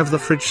 I have the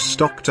fridge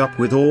stocked up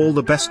with all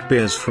the best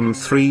beers from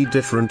 3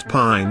 different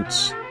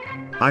pints.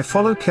 I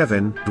follow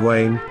Kevin,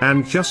 Duane,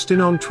 and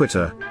Justin on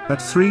Twitter,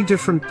 at 3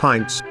 different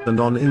pints,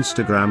 and on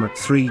Instagram at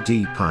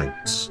 3D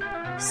pints.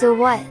 So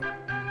what?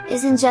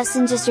 Isn't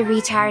Justin just a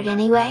retard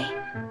anyway?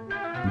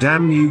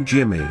 Damn you,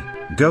 Jimmy.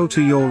 Go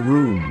to your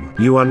room,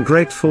 you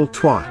ungrateful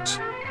twat.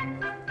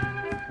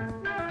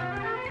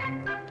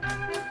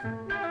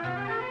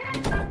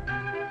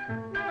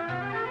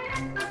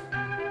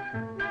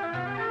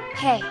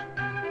 Hey,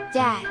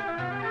 Dad.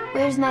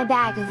 Where's my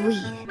bag of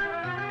weed?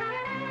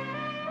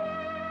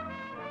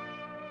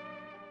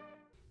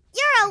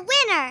 You're a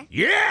winner!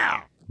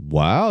 Yeah!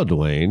 Wow,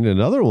 Duane.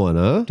 Another one,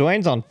 huh?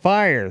 Duane's on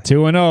fire.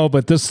 2-0,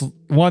 but this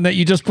one that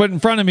you just put in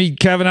front of me,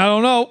 Kevin, I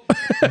don't know.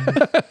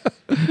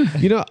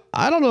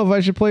 I don't know if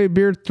I should play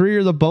beer 3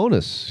 or the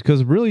bonus,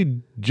 because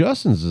really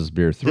Justin's is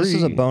beer 3. This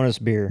is a bonus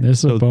beer.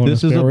 This is a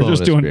bonus beer. We're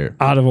just doing beer.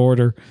 out of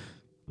order.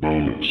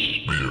 Bonus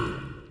beer.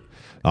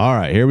 All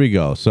right, here we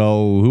go.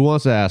 So who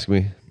wants to ask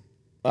me?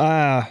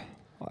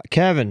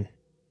 Kevin.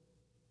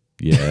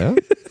 Yeah?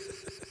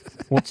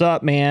 What's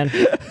up, man?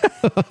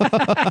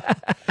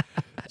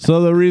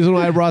 So the reason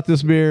why I brought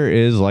this beer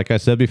is, like I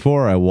said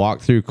before, I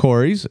walked through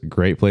Corey's, a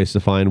great place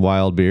to find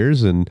wild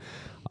beers, and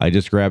I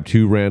just grabbed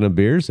 2 random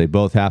beers. They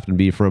both happen to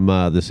be from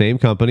the same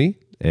company,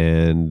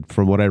 and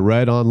from what I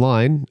read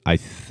online, I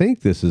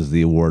think this is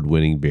the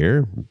award-winning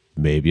beer.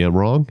 Maybe I'm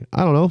wrong.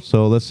 I don't know.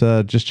 So let's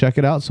just check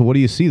it out. So what do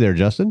you see there,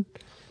 Justin?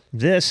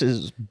 This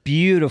is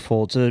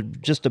beautiful. It's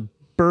just a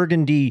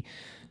burgundy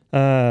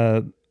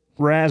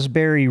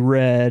raspberry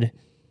red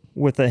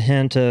with a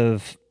hint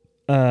of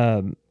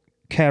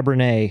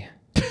Cabernet.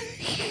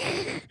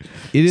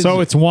 So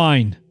it's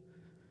wine.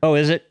 Oh,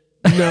 is it?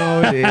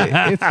 No,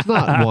 it's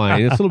not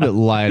wine. It's a little bit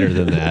lighter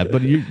than that.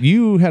 But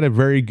you had a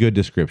very good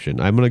description.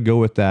 I'm going to go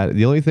with that.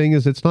 The only thing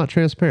is it's not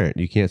transparent.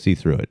 You can't see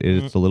through it.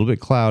 It's a little bit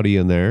cloudy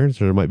in there.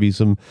 So there might be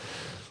some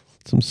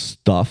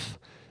stuff.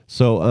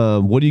 So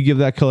what do you give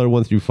that color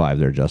 1 through 5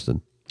 there,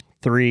 Justin?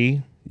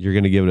 3. You're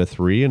going to give it a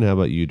 3. And how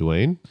about you,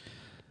 Duane?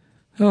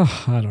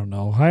 Oh, I don't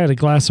know. I had a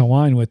glass of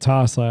wine with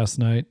Toss last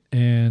night,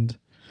 and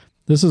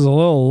this is a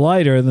little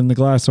lighter than the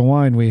glass of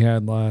wine we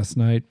had last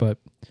night, but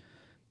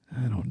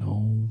I don't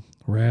know.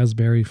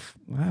 Raspberry,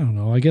 I don't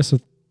know. I guess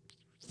a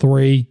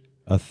 3.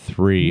 A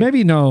 3.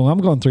 Maybe no. I'm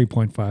going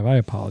 3.5. I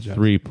apologize.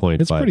 3.5.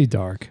 It's pretty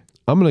dark.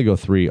 I'm gonna go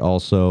 3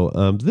 also.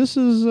 This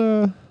is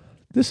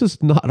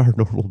not our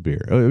normal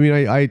beer. I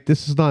mean,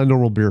 this is not a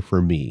normal beer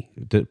for me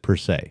per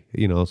se.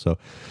 So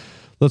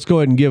let's go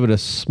ahead and give it a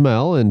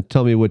smell and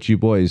tell me what you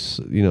boys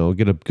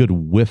get a good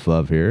whiff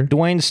of here.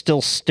 Duane's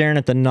still staring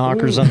at the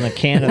knockers on the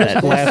can of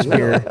that last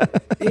beer.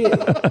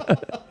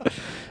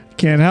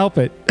 Can't help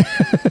it.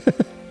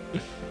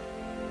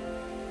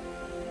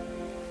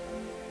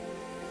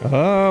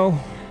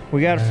 Oh,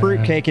 we got a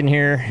fruitcake in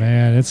here.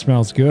 Man, it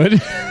smells good.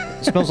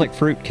 It smells like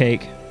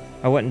fruitcake.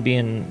 I wasn't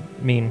being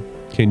mean.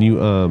 Can you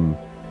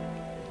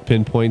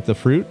pinpoint the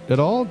fruit at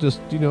all?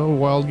 Just a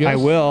wild guess. I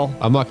will.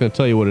 I'm not going to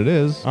tell you what it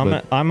is. I'm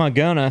a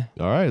gonna.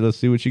 All right, let's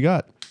see what you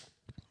got.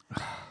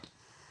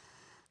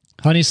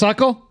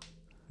 Honeysuckle?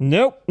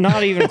 Nope,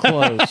 not even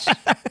close.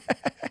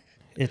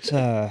 It's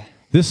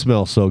This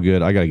smells so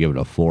good. I got to give it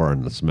a 4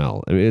 on the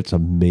smell. I mean, it's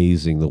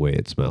amazing the way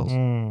it smells.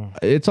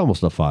 It's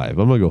almost a 5.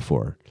 I'm going to go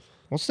 4.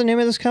 What's the name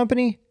of this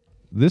company?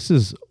 This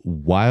is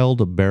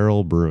Wild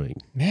Barrel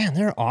Brewing. Man,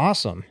 they're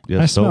awesome.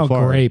 Yeah, I smell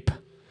grape.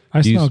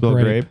 Do you smell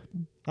grape?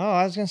 Oh,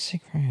 I was going to say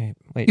grape.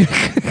 Wait.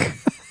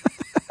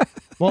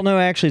 Well, no,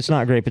 actually, it's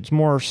not grape. It's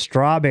more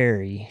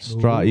strawberry.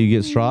 You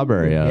get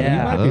strawberry out of it.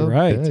 Yeah. You might be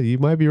right. Yeah, you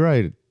might be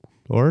right.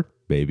 Or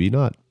maybe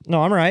not.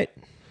 No, I'm right.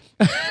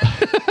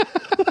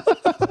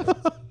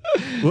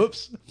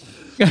 Whoops.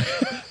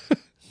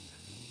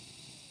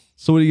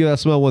 So what do you give that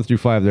smell 1 through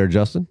 5 there,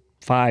 Justin?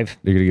 5.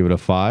 You're going to give it a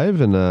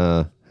 5. And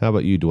how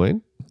about you,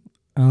 Duane?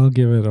 I'll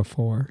give it a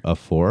 4. A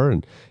 4.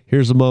 And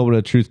here's a moment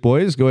of truth,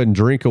 boys. Go ahead and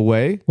drink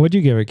away. What'd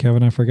you give it,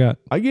 Kevin? I forgot.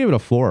 I gave it a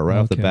 4 right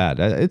off the bat.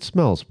 It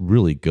smells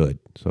really good.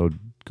 So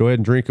go ahead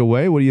and drink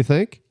away. What do you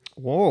think?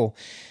 Whoa.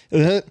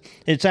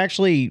 It's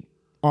actually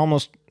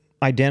almost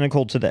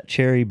identical to that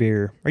cherry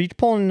beer. Are you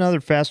pulling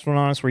another fast one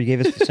on us where you gave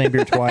us the same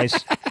beer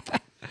twice?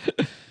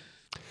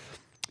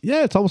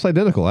 Yeah, it's almost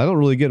identical. I don't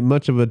really get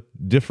much of a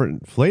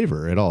different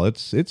flavor at all.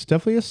 It's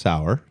definitely a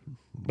sour.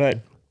 But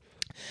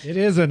it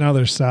is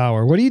another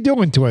sour. What are you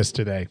doing to us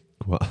today?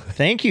 Well,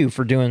 thank you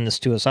for doing this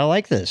to us. I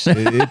like this.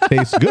 It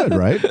tastes good,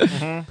 right?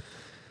 Uh-huh.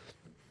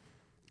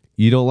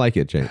 You don't like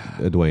it,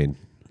 Duane?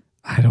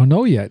 I don't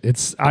know yet.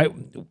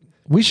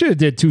 We should have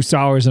did 2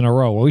 sours in a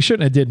row. Well, we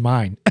shouldn't have did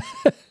mine.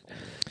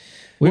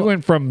 We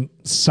went from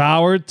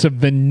sour to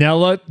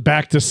vanilla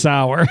back to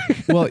sour.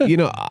 Well,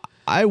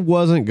 I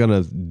wasn't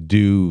gonna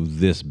do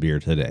this beer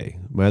today.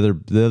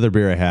 The other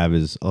beer I have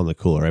is on the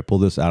cooler. I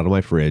pulled this out of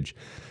my fridge.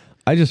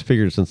 I just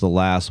figured since the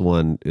last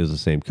one is the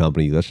same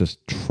company, let's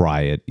just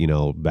try it,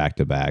 back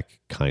to back,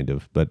 kind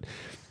of. But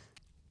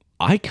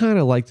I kind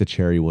of like the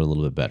cherry one a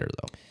little bit better,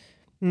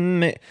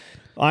 though.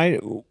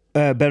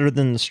 Better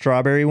than the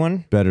strawberry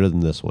one? Better than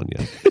this one,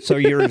 yes. So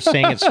you're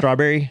saying it's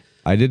strawberry?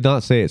 I did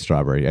not say it's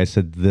strawberry. I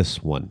said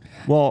this one.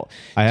 Well,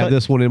 I have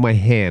this one in my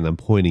hand. I'm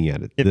pointing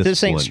at it. If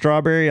this ain't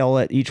strawberry, I'll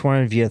let each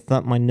one of you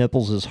thump my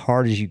nipples as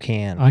hard as you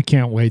can. I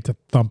can't wait to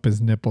thump his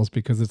nipples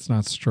because it's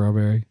not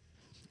strawberry.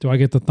 Do I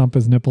get to thump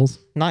his nipples?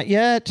 Not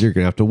yet. You're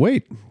going to have to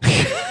wait.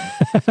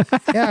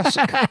 Yeah,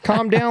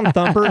 calm down,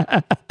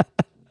 Thumper.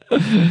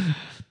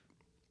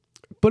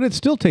 But it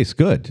still tastes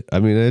good. I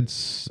mean,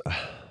 it's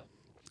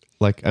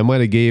like I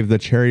might have gave the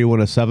cherry one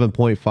a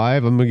 7.5.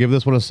 I'm going to give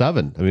this one a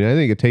 7. I mean, I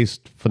think it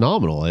tastes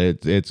phenomenal.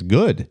 It's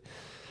good.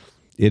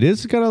 It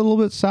is got a little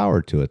bit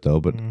sour to it, though,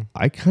 but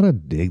I kind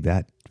of dig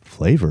that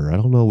flavor. I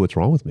don't know what's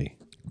wrong with me.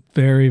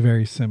 Very,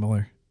 very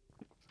similar.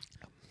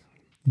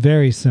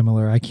 Very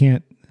similar. I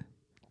can't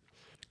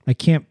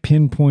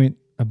pinpoint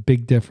a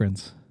big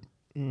difference.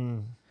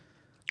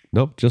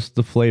 Nope, just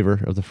the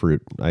flavor of the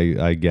fruit.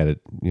 I get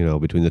it,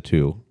 between the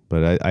two.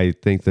 But I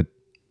think the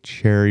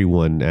cherry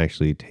one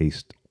actually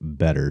tastes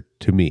better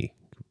to me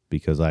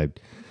because I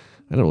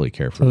don't really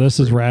care for it. So this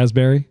is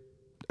raspberry?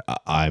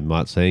 I'm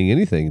not saying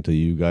anything until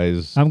you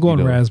guys... I'm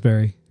going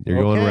raspberry.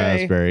 You're going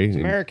raspberry. It's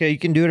America, you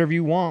can do whatever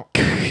you want.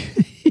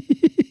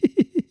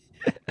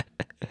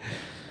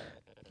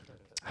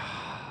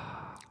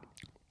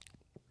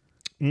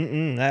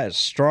 That is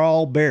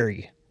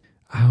strawberry.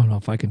 I don't know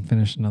if I can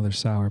finish another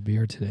sour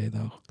beer today,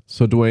 though.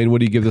 So, Duane, what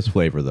do you give this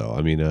flavor, though?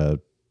 I mean...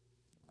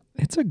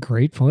 It's a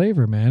great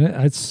flavor, man.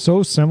 It's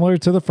so similar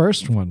to the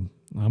first one.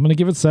 I'm going to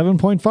give it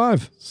 7.5.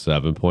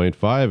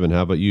 7.5. And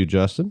how about you,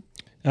 Justin?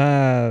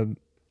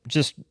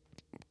 Just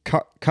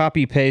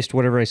copy paste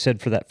whatever I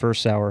said for that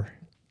first sour.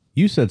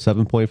 You said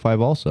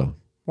 7.5 also.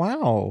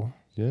 Wow.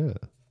 Yeah.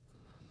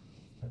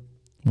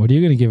 What are you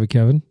going to give it,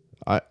 Kevin?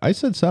 I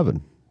said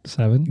 7.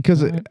 7?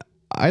 Because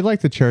I like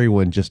the cherry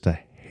one just a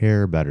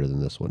hair better than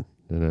this one.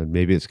 And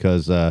maybe it's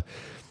because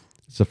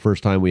it's the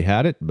first time we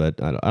had it,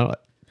 but I don't.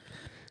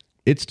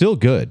 It's still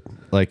good.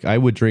 Like, I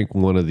would drink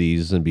one of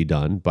these and be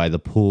done by the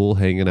pool,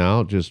 hanging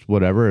out, just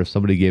whatever. If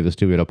somebody gave this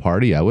to me at a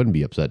party, I wouldn't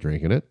be upset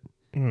drinking it.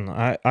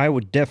 I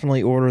would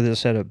definitely order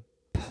this at a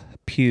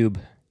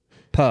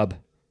pub.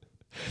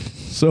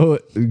 So,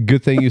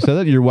 good thing you said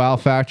that. Your wow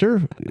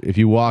factor, if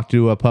you walked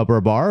to a pub or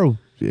a bar and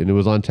it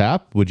was on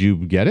tap, would you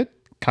get it?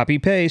 Copy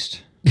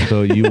paste.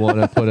 So you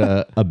want to put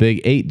a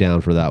big 8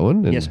 down for that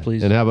one? And, Yes,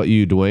 please. And how about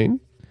you, Duane?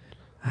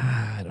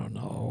 I don't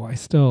know. I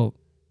still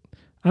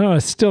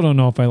don't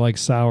know if I like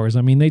sours.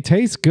 I mean, they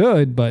taste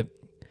good, but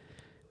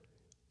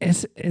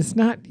it's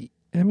not.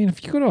 I mean,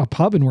 if you go to a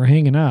pub and we're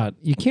hanging out,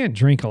 you can't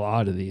drink a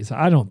lot of these.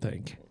 I don't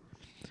think.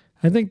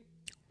 I think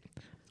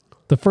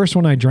the first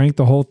one I drank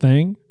the whole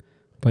thing,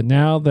 but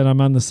now that I'm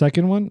on the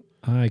second one,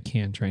 I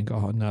can't drink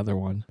another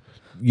one.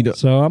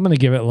 So I'm gonna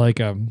give it like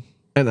a.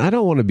 And I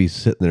don't want to be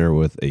sitting there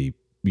with a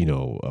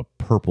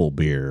purple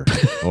beer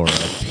or a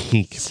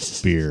pink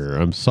beer.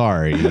 I'm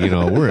sorry.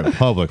 We're in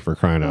public for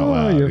crying out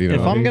loud.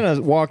 If I'm going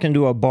to walk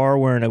into a bar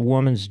wearing a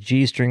woman's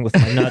G-string with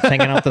my nuts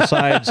hanging out the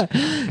sides,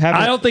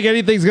 I don't think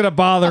anything's going to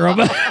bother them.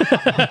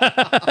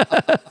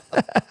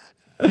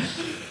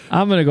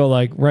 I'm going to go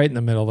like right in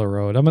the middle of the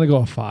road. I'm going to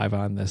go a 5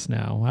 on this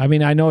now. I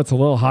mean, I know it's a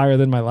little higher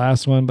than my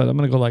last one, but I'm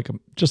going to go like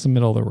just the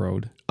middle of the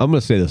road. I'm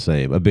going to say the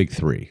same, a big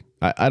 3.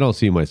 I don't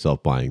see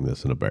myself buying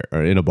this in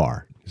a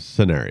bar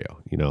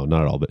scenario,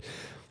 not at all. But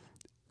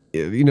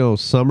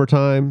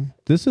summertime,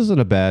 this isn't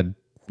a bad,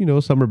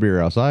 summer beer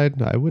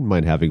outside. I wouldn't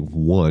mind having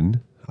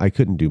one. I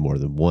couldn't do more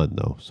than one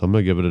though, so I'm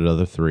gonna give it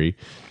another 3.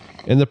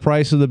 And the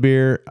price of the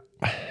beer,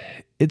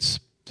 it's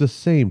the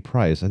same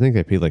price. I think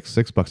I paid like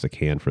 $6 a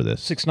can for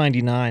this.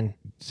 $6.99.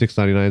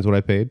 $6.99 is what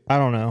I paid. I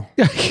don't know.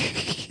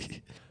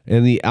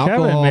 And the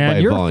alcohol, Kevin, man, by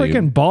you're volume, a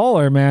freaking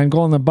baller, man.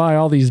 Going to buy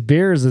all these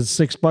beers at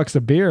 $6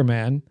 a beer,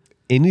 man.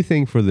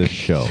 Anything for this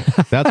show.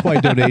 That's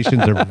why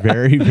donations are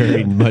very,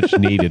 very much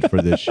needed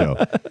for this show.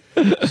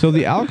 So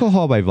the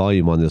alcohol by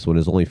volume on this one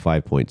is only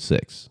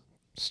 5.6.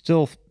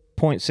 Still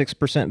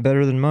 0.6%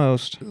 better than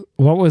most.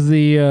 What was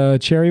the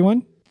cherry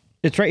one?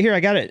 It's right here. I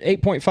got it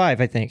 8.5,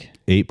 I think.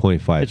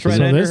 8.5. It's right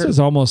So under this her. is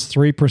almost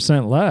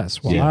 3%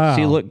 less. Wow. Yeah.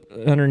 See, look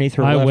underneath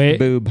her left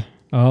boob.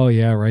 Oh,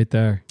 yeah, right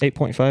there.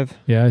 8.5.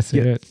 Yeah, I see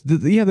it.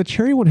 The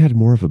cherry one had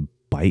more of a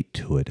bite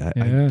to it.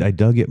 I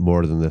dug it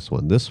more than this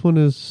one. This one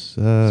is...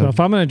 so if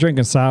I'm going to drink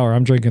a sour,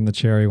 I'm drinking the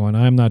cherry one.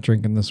 I'm not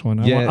drinking this one.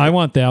 I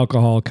want the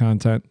alcohol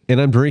content. And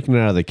I'm drinking it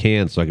out of the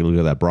can so I can look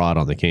at that broad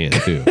on the can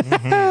too.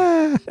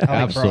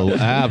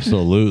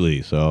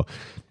 Absolutely. So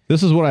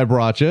this is what I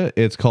brought you.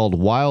 It's called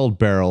Wild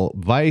Barrel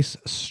Vice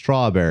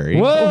Strawberry.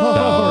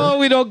 Whoa!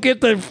 We don't get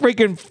to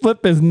freaking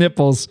flip his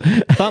nipples.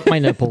 Thump my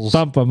nipples.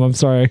 Thump them. I'm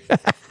sorry.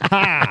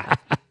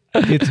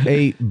 It's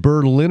a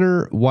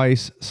Berliner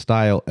Weiss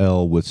style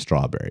ale with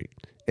strawberry.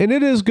 And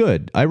it is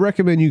good. I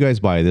recommend you guys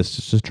buy this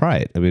just to try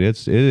it. I mean,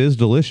 it is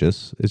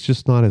delicious. It's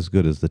just not as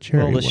good as the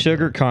cherry Well, the one.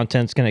 sugar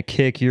content's going to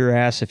kick your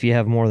ass if you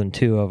have more than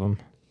 2 of them.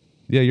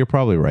 Yeah, you're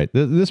probably right.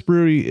 This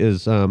brewery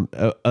is a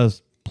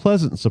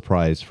pleasant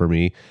surprise for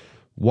me.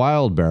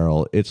 Wild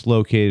Barrel. It's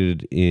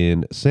located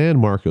in San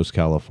Marcos,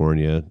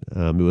 California.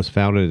 It was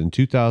founded in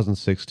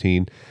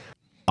 2016.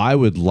 I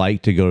would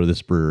like to go to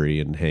this brewery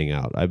and hang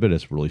out. I bet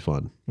it's really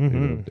fun.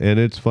 Mm-hmm. And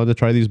it's fun to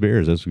try these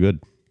beers. It's good.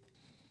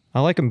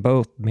 I like them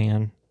both,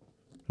 man.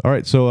 All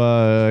right, so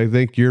I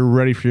think you're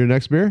ready for your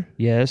next beer?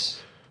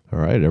 Yes. All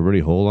right, everybody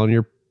hold on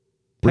your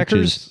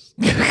Peckers.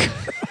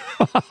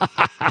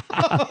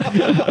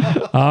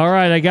 All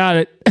right, I got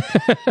it.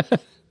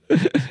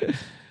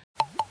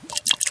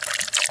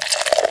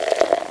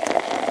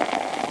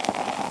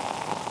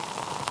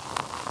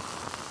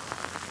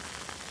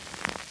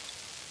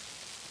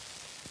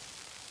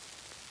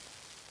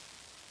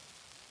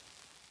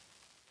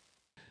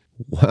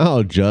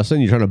 Wow, Justin,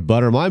 you're trying to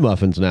butter my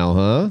muffins now,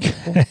 huh?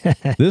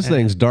 This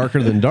thing's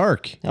darker than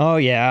dark. Oh,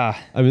 yeah.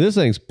 I mean, this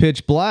thing's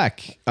pitch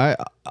black.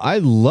 I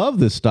love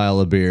this style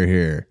of beer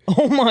here.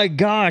 Oh, my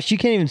gosh. You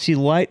can't even see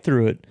light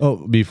through it. Oh,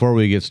 before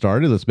we get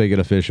started, let's make it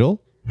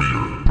official.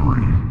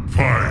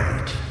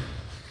 Fight.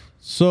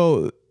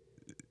 So,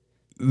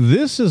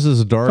 this is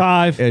as dark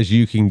 5. as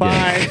you can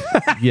get.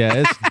 Yeah,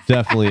 it's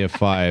definitely a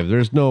 5.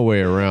 There's no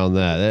way around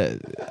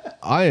that.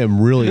 I am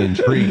really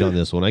intrigued on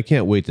this one. I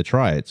can't wait to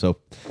try it. So,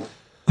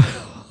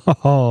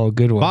 oh,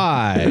 good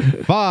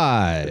one.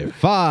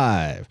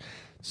 5.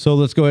 So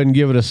let's go ahead and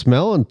give it a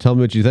smell and tell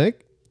me what you think.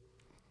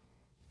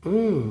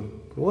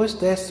 What's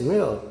that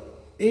smell?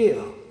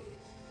 Ew.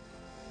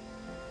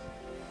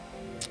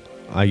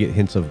 I get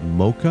hints of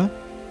mocha.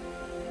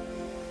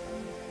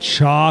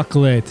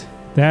 Chocolate.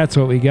 That's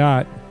what we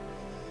got.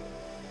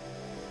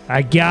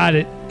 I got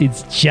it.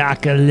 It's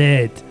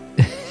chocolate.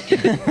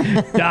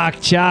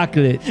 Dark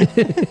chocolate.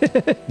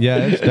 Yeah,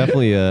 it's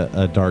definitely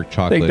a dark I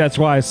chocolate. think that's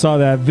why I saw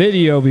that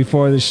video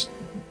before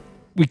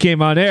we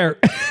came on air.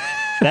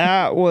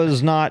 That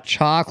was not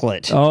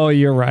chocolate. Oh,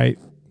 you're right.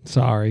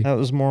 Sorry. That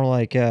was more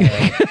like...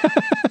 a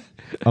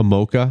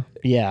mocha.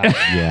 Yeah.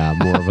 Yeah,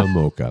 more of a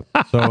mocha.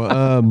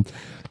 So,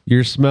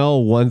 your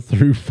smell 1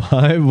 through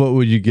 5, what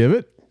would you give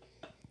it?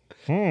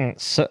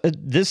 So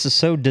this is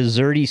so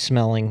desserty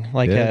smelling,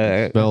 like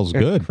it smells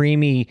good.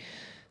 Creamy,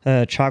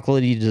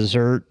 chocolatey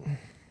dessert.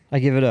 I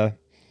give it a.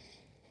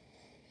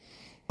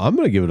 I'm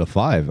gonna give it a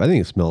 5. I think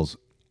it smells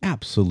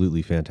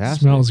absolutely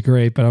fantastic. Smells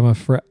great, but I'm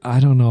afraid I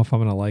don't know if I'm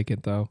gonna like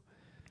it though.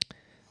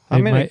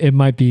 It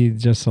might be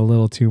just a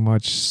little too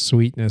much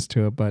sweetness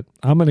to it, but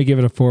I'm going to give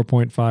it a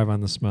 4.5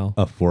 on the smell.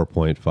 A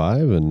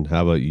 4.5. And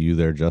how about you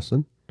there,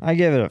 Justin? I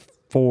give it a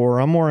 4.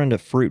 I'm more into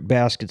fruit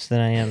baskets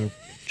than I am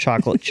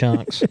chocolate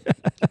chunks.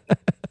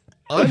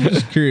 I'm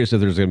just curious if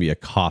there's going to be a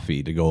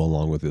coffee to go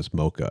along with this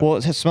mocha. Well,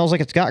 it smells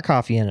like it's got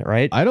coffee in it,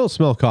 right? I don't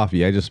smell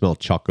coffee. I just smell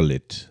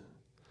chocolate.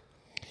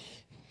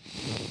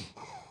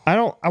 I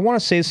want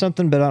to say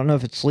something, but I don't know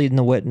if it's leading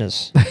the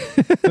witness.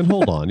 Then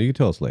hold on. You can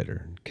tell us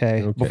later.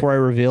 Okay. Before I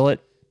reveal it?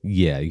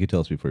 Yeah, you can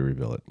tell us before you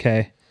reveal it.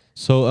 Okay.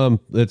 So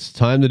it's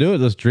time to do it.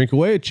 Let's drink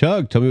away.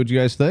 Chug. Tell me what you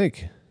guys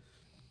think.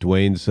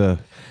 Dwayne's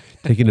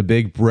taking a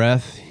big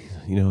breath.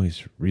 You know,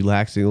 he's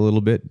relaxing a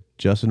little bit.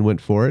 Justin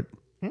went for it.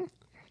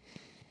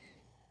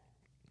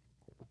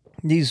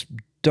 These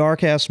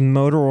dark-ass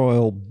motor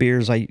oil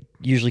beers I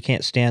usually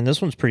can't stand.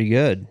 This one's pretty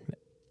good.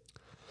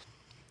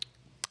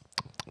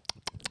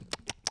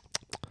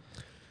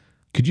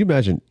 Could you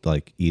imagine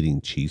like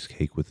eating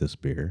cheesecake with this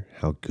beer?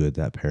 How good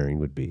that pairing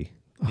would be.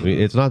 I mean,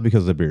 it's not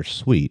because the beer's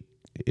sweet.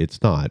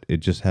 It's not. It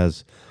just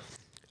has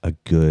a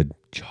good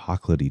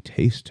chocolatey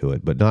taste to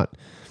it, but not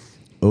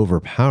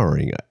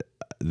overpowering.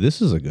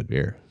 This is a good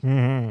beer.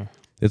 Mm-hmm.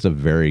 It's a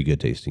very good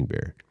tasting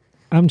beer.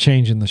 I'm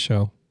changing the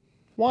show.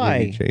 Why? What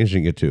are you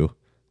changing it to?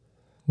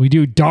 We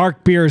do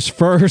dark beers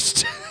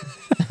first.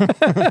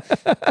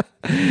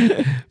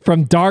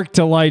 From dark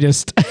to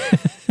lightest.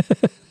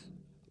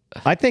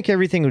 I think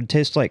everything would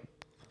taste like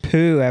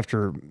poo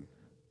after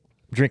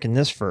drinking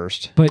this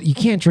first. But you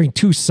can't drink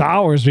 2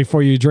 sours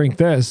before you drink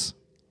this.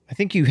 I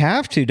think you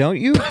have to, don't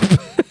you?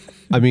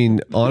 I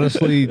mean,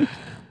 honestly,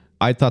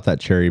 I thought that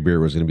cherry beer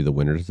was going to be the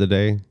winner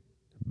today,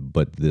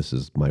 but this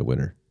is my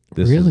winner.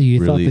 Really?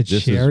 You thought the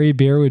cherry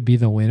beer would be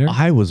the winner?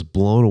 I was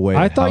blown away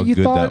at how good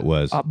that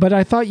was. But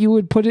I thought you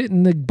would put it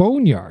in the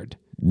boneyard.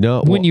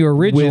 No, when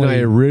I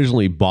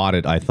originally bought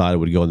it, I thought it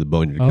would go in the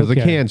boneyard because the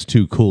can's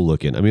too cool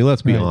looking. I mean,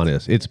 let's be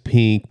honest. It's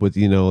pink with,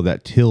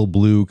 that teal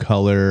blue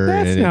color.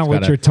 That's not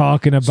what you're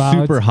talking about.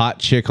 Super hot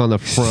chick on the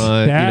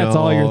front. That's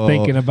all you're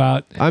thinking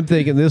about. I'm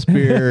thinking this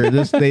beer,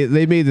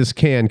 they made this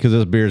can because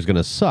this beer is going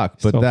to suck,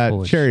 but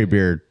that cherry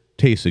beer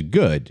tasted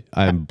good.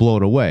 I'm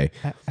blown away.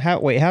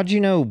 How'd you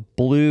know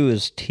blue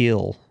is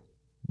teal?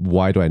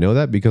 Why do I know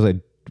that? Because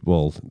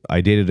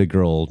I dated a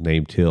girl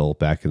named Teal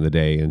back in the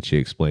day, and she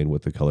explained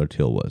what the color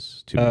teal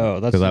was to me. Oh,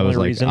 that's the I was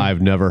only like, reason? I've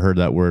never heard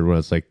that word when I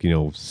was like,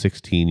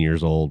 16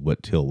 years old,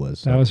 what teal was.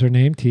 So that was her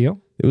name,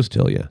 Teal? It was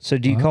Teal, yeah. So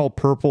do you call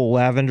purple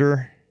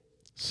lavender?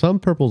 Some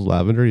purple's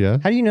lavender, yeah.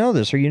 How do you know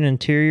this? Are you an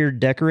interior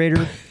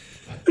decorator?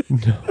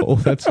 No,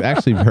 that's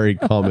actually very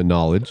common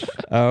knowledge.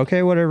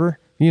 Okay, whatever.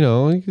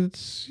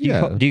 It's,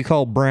 yeah. Do you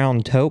call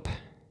brown taupe?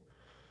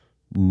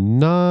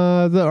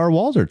 Nah, our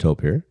walls are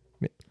taupe here.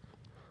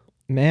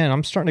 Man,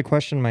 I'm starting to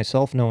question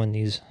myself knowing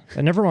these.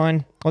 Never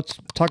mind. Let's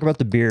talk about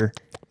the beer.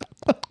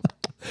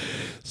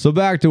 So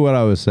back to what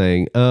I was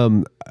saying.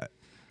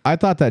 I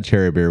thought that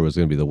cherry beer was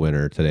going to be the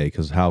winner today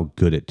because how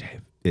good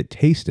it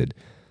tasted.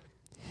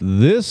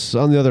 This,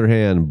 on the other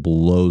hand,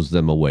 blows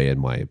them away in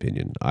my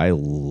opinion. I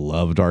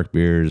love dark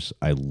beers.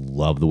 I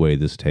love the way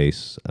this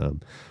tastes.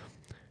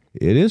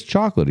 It is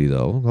chocolatey,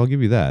 though. I'll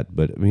give you that.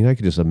 But, I mean, I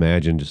could just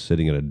imagine just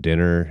sitting at a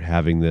dinner,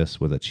 having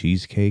this with a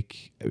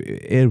cheesecake.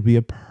 It would be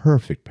a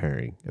perfect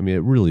pairing. I mean,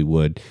 it really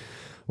would.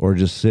 Or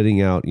just sitting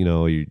out,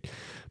 you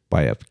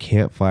by a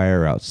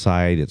campfire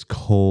outside. It's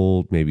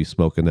cold, maybe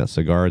smoking that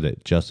cigar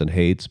that Justin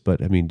hates.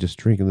 But, I mean, just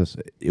drinking this,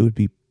 it would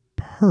be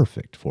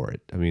perfect for it.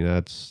 I mean,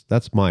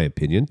 that's my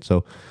opinion.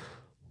 So,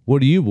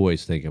 what do you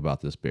boys think about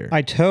this beer?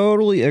 I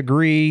totally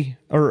agree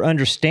or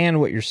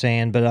understand what you're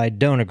saying, but I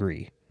don't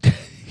agree.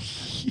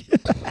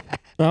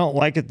 I don't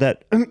like it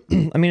that...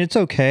 I mean, it's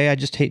okay. I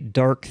just hate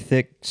dark,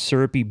 thick,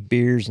 syrupy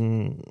beers,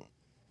 and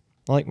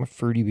I like my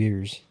fruity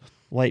beers.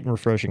 Light and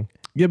refreshing.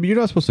 Yeah, but you're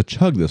not supposed to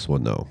chug this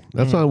one, though.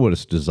 That's not what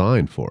it's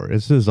designed for.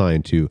 It's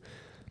designed to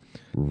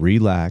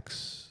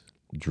relax,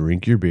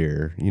 drink your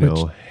beer,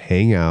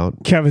 hang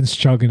out. Kevin's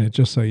chugging it,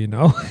 just so you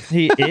know.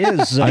 He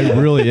is. I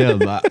really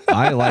am.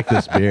 I like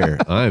this beer.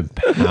 I'm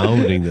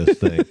pounding this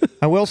thing.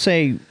 I will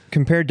say,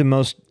 compared to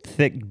most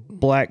thick,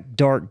 black,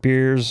 dark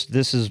beers,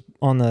 this is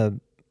on the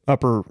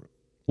upper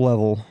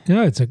level.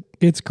 Yeah,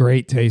 it's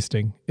great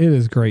tasting. It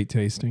is great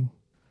tasting.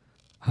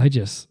 I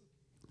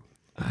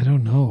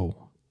don't know.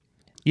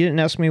 You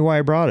didn't ask me why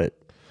I brought it.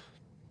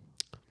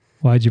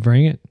 Why'd you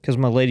bring it? Because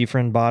my lady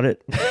friend bought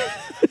it.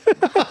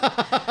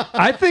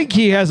 I think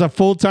he has a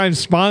full-time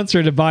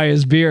sponsor to buy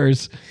his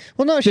beers.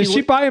 Well, no, does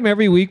she buy them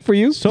every week for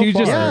you? So Do you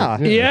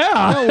far,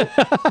 yeah.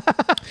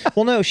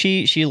 Well, no,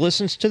 she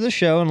listens to the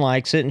show and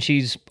likes it, and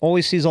she's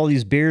always sees all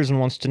these beers and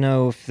wants to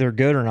know if they're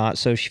good or not.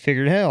 So she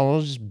figured, hell,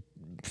 I'll just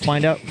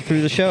find out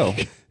through the show.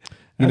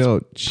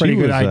 Pretty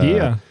good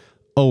idea.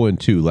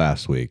 0-2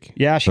 last week.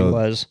 Yeah, she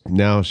was.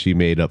 Now she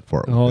made up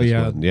for it. Oh,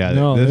 yeah. One. Yeah,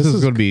 no, this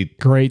is going to be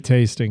great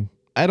tasting.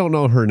 I don't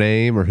know her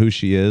name or who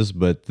she is,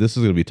 but this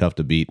is going to be tough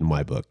to beat in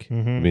my book.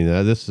 Mm-hmm. I mean,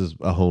 this is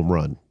a home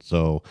run.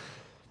 So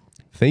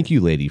thank you,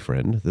 lady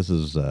friend. This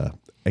is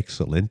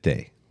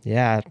excelente.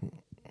 Yeah.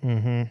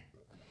 Mm-hmm.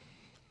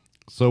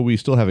 So we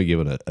still haven't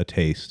given a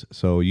taste.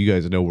 So you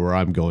guys know where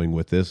I'm going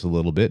with this a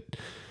little bit.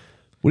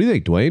 What do you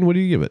think, Duane? What do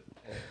you give it?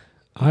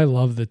 I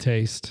love the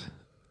taste.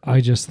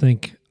 I just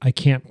think I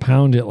can't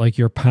pound it like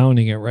you're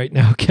pounding it right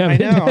now,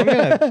 Kevin. I know. I'm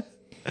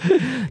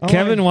gonna.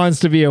 Kevin wants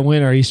to be a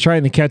winner. He's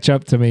trying to catch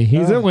up to me.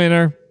 He's a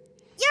winner.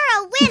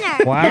 You're a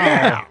winner.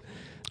 Wow.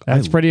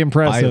 That's pretty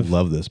impressive. I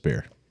love this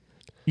beer.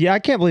 Yeah, I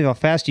can't believe how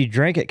fast you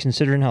drank it,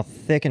 considering how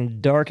thick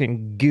and dark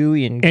and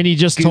gooey and. And he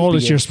just told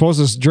us you're supposed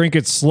to drink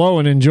it slow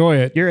and enjoy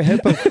it. You're a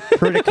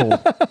hypocritical.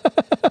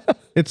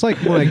 It's like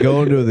when I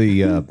go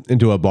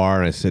into a bar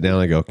and I sit down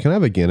and I go, can I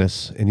have a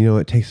Guinness? And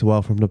it takes a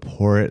while for them to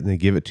pour it and they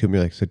give it to me.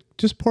 Like I said,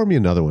 just pour me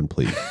another one,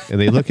 please. And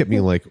they look at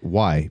me like,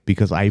 why?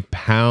 Because I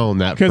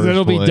pound that first one. Because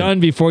it'll be done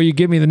before you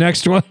give me the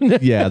next one.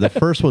 Yeah, the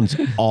first one's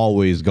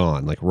always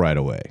gone, like right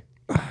away.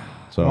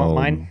 So Want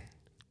mine?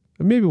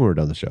 Maybe when we're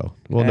done the show.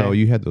 Well, no,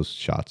 you had those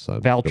shots.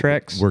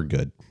 Valtrex? We're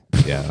good.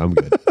 Yeah, I'm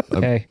good.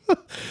 Okay.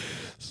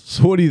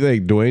 So what do you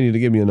think, Duane? You need to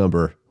give me a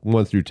number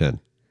 1 through 10.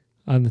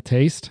 On the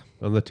taste?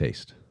 On the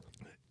taste.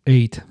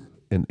 8.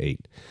 An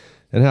 8.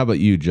 And how about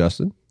you,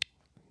 Justin?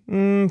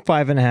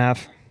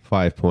 5.5.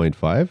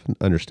 5.5.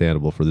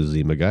 Understandable for the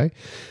Zima guy.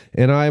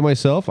 And I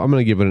myself, I'm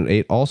going to give it an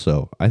 8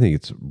 also. I think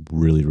it's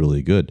really,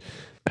 really good.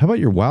 How about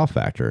your wow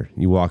factor?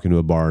 You walk into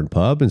a bar and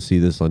pub and see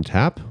this on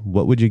tap.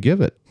 What would you give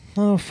it?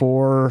 Oh,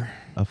 4.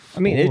 A 4.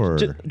 I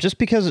mean, just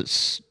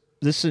because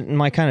this isn't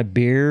my kind of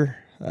beer,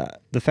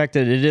 the fact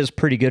that it is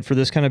pretty good for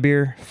this kind of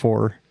beer,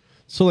 4.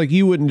 So, like,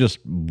 you wouldn't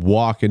just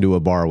walk into a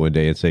bar one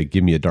day and say,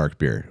 give me a dark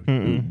beer.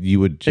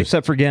 You would just...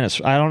 Except for Guinness.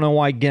 I don't know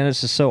why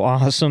Guinness is so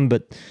awesome,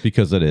 but...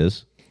 Because it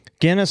is.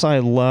 Guinness I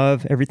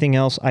love. Everything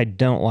else I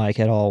don't like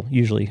at all,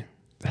 usually.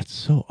 That's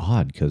so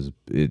odd because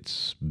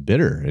it's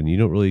bitter and you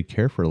don't really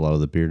care for a lot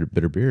of the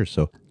bitter beers.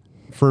 So,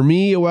 for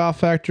me, a wow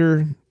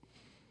factor,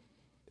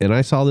 and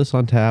I saw this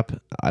on tap,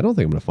 I don't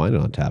think I'm going to find it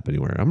on tap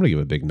anywhere. I'm going to give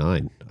it a big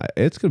 9.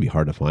 It's going to be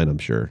hard to find, I'm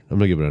sure. I'm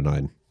going to give it a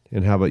 9.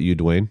 And how about you,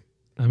 Duane?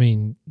 I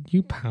mean,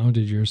 you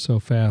pounded yours so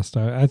fast.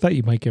 I thought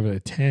you might give it a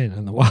 10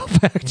 on the wow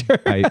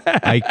factor.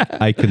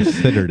 I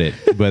considered it,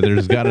 but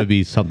there's got to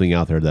be something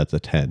out there that's a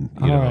 10.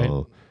 You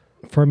know?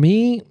 Right. For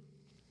me,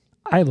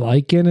 I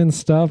like it and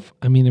stuff.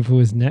 I mean, if it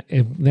was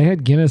if they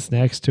had Guinness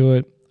next to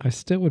it, I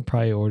still would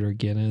probably order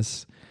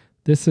Guinness.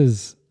 This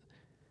is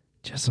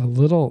just a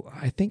little.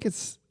 I think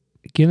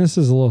Guinness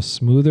is a little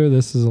smoother.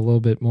 This is a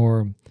little bit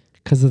more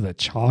because of the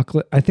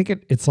chocolate. I think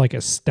it's like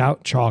a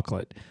stout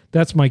chocolate.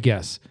 That's my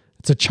guess.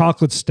 It's a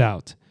chocolate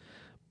stout,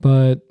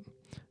 but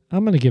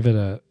I'm going to give it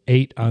a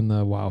 8 on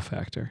the wow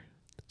factor.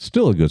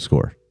 Still a good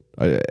score.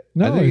 I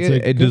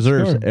think it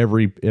deserves score.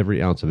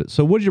 every ounce of it.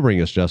 So what did you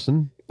bring us,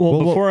 Justin? Well,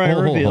 before I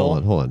reveal...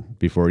 Hold on.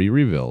 Before you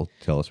reveal,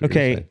 tell us what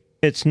you're going to say.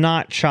 It's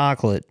not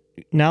chocolate.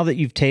 Now that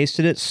you've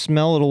tasted it,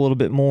 smell it a little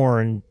bit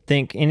more and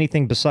think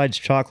anything besides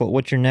chocolate.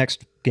 What's your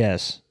next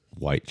guess?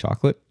 White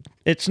chocolate?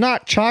 It's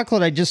not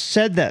chocolate. I just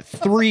said that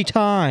 3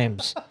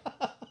 times.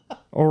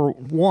 Or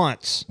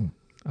once.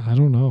 I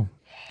don't know.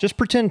 Just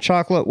pretend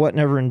chocolate wasn't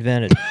ever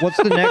invented. What's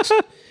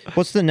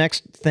the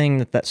next thing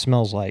that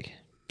smells like?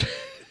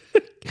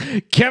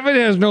 Kevin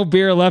has no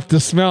beer left to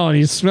smell, and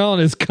he's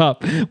smelling his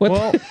cup. You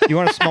want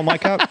to smell my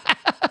cup?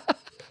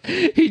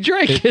 He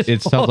drank it.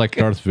 It sounds like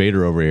Darth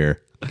Vader over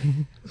here.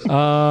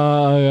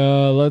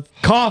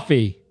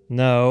 Coffee.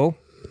 No.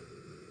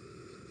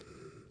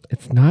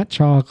 It's not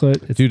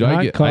chocolate. It's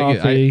not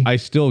coffee. I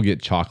still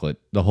get chocolate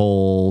the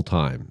whole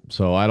time,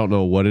 so I don't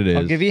know what it is.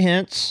 I'll give you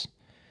hints.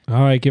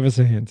 All right, give us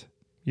a hint.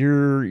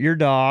 Your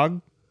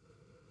dog.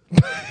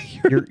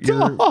 your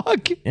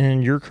dog.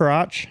 And your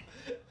crotch.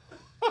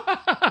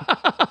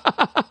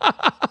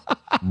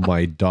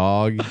 My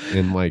dog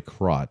and my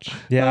crotch.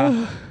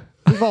 Yeah.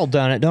 We've all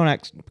done it. Don't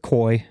act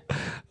coy.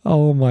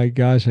 Oh my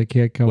gosh, I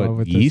can't come up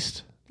with yeast?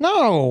 this.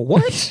 No,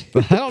 what?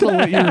 I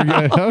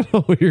don't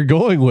know where you're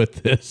going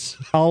with this.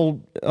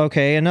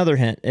 Okay, another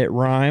hint. It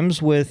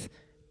rhymes with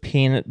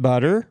peanut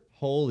butter.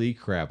 Holy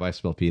crap, I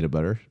smell peanut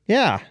butter.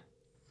 Yeah.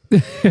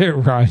 It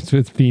rhymes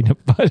with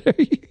peanut butter.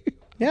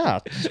 Yeah,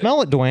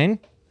 smell it, Duane.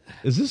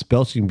 Is this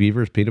Belching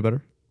Beaver's peanut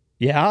butter?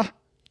 Yeah.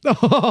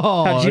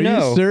 Oh, how'd you know?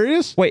 Are you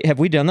serious? Wait, have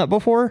we done that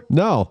before?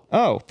 No.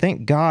 Oh,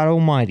 thank God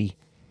almighty.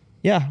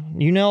 Yeah,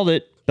 you nailed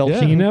it.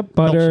 Peanut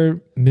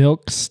butter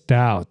milk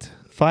stout.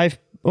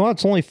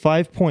 It's only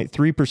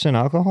 5.3%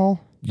 alcohol.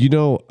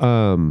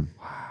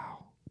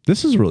 Wow.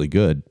 This is really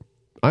good.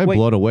 I'm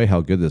blown away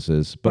how good this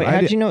is. But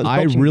how'd you know it was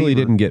I Belching really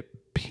Beaver? didn't get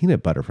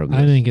peanut butter from this.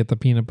 I didn't get the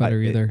peanut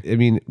butter either. I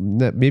mean,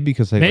 maybe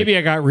because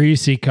I got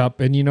Reese cup,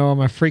 and I'm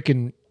a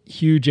freaking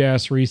huge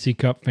ass Reese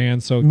cup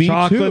fan. So Me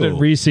chocolate too. and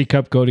Reese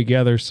cup go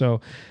together.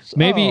 So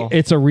maybe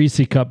it's a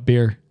Reese cup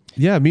beer.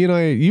 Yeah,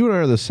 you and I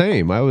are the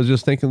same. I was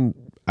just thinking,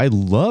 I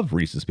love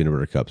Reese's peanut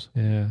butter cups.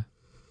 Yeah.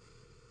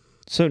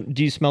 So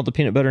do you smell the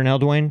peanut butter now,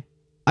 Duane?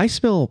 I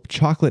smell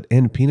chocolate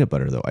and peanut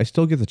butter, though. I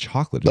still get the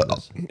chocolate in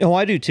this. Oh,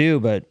 I do too,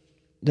 but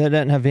that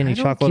doesn't have any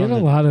chocolate I on don't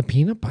it. get a lot of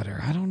peanut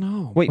butter. I don't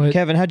know. Wait,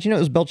 Kevin, how'd you know it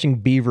was Belching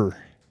Beaver?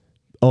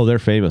 Oh, they're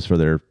famous for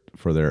their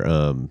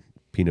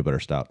peanut butter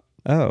stout.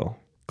 Oh.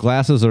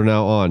 Glasses are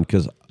now on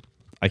because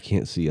I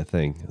can't see a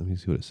thing. Let me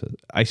see what it says.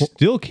 I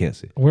still can't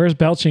see. Where's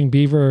Belching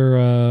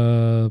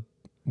Beaver?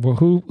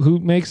 Who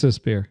makes this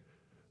beer?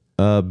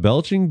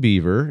 Belching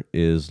Beaver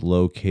is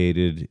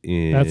located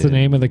in... That's the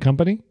name of the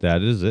company?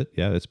 That is it.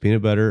 Yeah, it's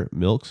peanut butter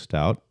milk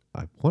stout.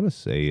 I want to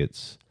say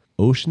it's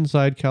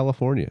Oceanside,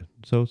 California.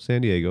 So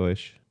San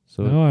Diego-ish.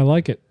 So I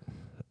like it.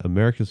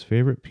 America's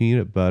favorite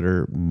peanut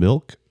butter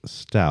milk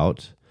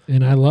stout.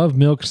 And I love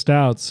milk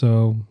stout,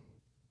 so...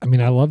 I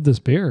mean, I love this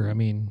beer. I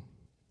mean...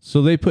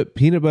 So they put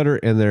peanut butter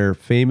in their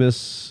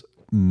famous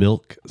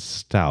milk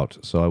stout.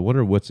 So I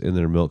wonder what's in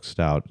their milk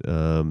stout.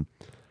 Don't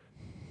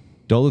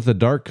let the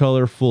dark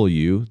color fool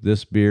you.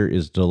 This beer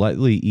is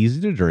delightfully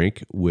easy to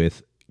drink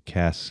with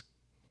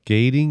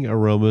cascading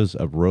aromas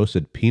of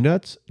roasted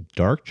peanuts,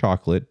 dark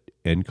chocolate,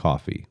 and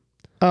coffee.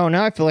 Oh,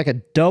 now I feel like a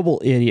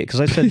double idiot because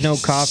I said no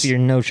coffee or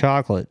no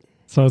chocolate.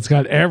 So it's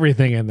got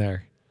everything in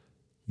there.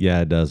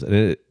 Yeah, it does.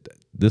 And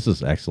this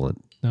is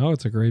excellent. No,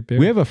 it's a great beer.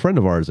 We have a friend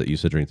of ours that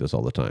used to drink this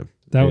all the time.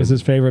 That was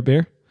his favorite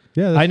beer?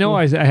 Yeah. I know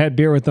cool. I had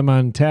beer with them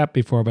on tap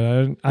before,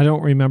 but I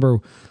don't remember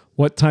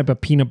what type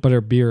of peanut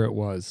butter beer it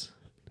was.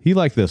 He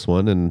liked this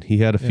one, and he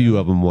had a few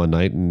of them one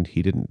night, and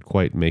he didn't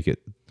quite make it,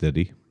 did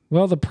he?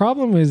 Well, the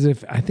problem is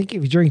I think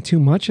if you drink too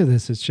much of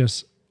this, it's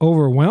just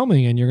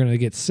overwhelming and you're going to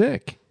get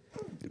sick.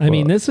 I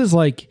mean, this is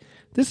like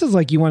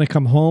you want to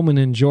come home and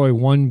enjoy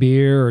one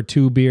beer or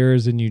two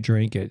beers and you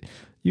drink it.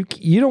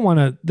 You don't want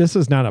to. This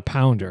is not a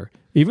pounder.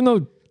 Even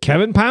though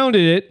Kevin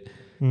pounded it,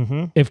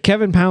 if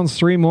Kevin pounds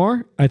 3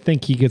 more, I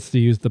think he gets to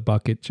use the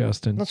bucket,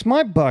 Justin. That's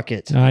my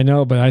bucket. I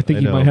know, but I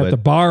think you might have to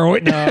borrow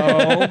it.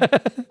 No.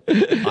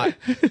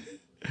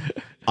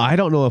 I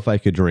don't know if I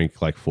could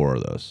drink like 4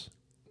 of those.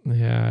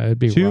 Yeah, it'd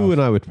be 2 rough.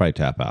 and I would probably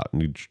tap out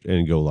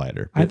and go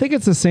lighter. I think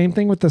it's the same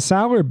thing with the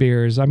sour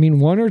beers. I mean,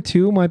 1 or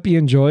 2 might be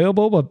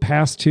enjoyable, but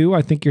past 2,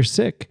 I think you're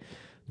sick.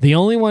 The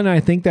only one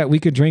I think that we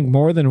could drink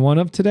more than 1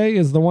 of today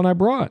is the one I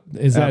brought.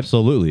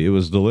 Absolutely. It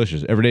was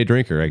delicious. Everyday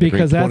drinker. I could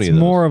because drink 20 that's of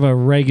those. more of a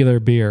regular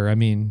beer. I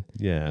mean,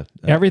 yeah.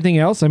 Everything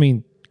else, I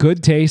mean,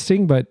 good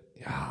tasting, but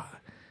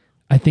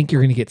I think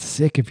you're going to get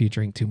sick if you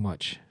drink too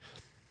much.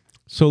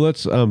 So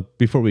let's,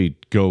 before we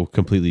go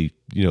completely,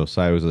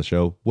 sideways of the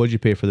show, what did you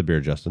pay for the beer,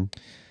 Justin?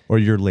 Or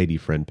your lady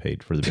friend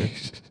paid for the beer?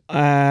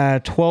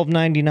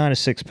 $12.99 a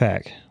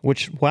 6-pack.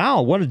 Which,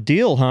 wow, what a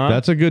deal, huh?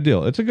 That's a good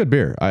deal. It's a good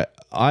beer.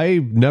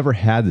 I've never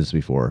had this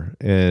before,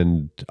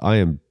 and I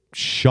am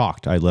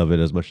shocked. I love it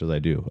as much as I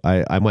do.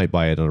 I might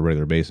buy it on a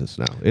regular basis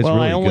now. It's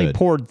really I only good.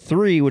 poured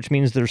 3, which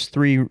means there's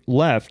 3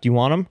 left. You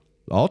want them?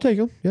 I'll take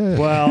them. Yeah.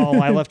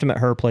 Well, I left them at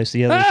her place.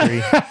 The other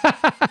 3.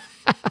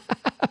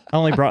 I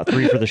only brought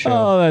 3 for the show.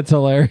 Oh, that's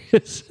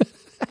hilarious.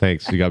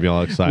 Thanks. You got me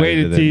all excited. Way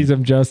to tease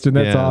him, Justin.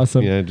 That's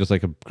awesome. Yeah, just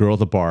like a girl at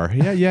the bar.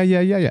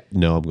 Yeah.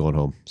 No, I'm going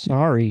home.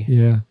 Sorry.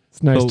 Yeah.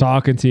 It's nice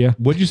talking to you.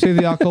 What'd you say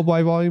the alcohol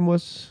by volume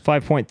was?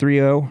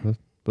 5.30.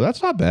 But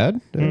that's not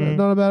bad.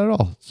 Not bad at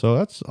all. So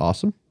that's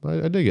awesome.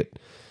 I dig it.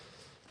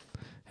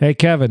 Hey,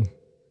 Kevin.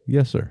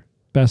 Yes, sir.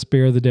 Best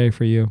beer of the day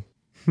for you.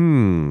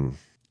 I'm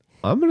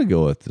going to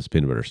go with this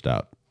peanut butter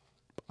stout.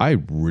 I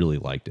really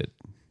liked it.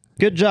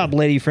 Good job,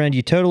 lady friend.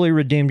 You totally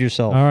redeemed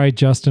yourself. All right,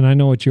 Justin, I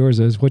know what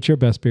yours is. What's your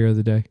best beer of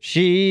the day?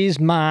 She's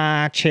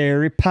my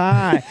cherry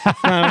pie.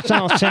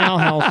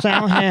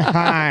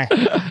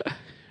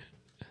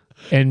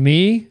 And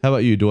me? How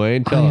about you,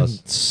 Duane? Tell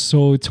us.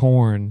 So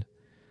torn.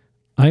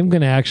 I'm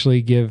going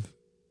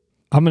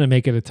to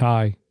make it a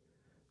tie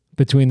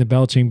between the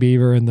Belching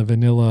Beaver and the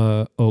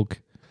Vanilla Oak.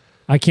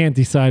 I can't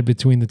decide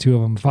between the two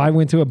of them. If I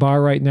went to a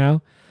bar right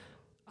now,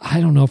 I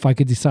don't know if I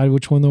could decide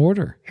which one to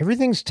order.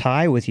 Everything's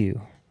tie with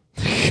you.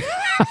 Thai.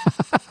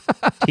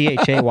 Thai.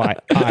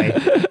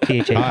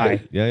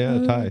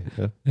 Yeah, tie.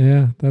 Yeah.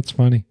 Yeah, that's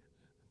funny.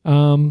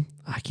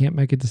 I can't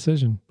make a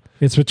decision.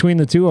 It's between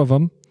the two of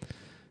them.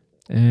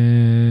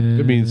 And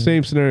I mean,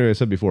 same scenario I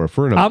said before. If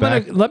we're in a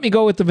let me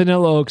go with the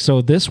Vanilla Oak.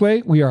 So this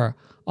way we are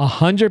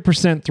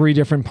 100% 3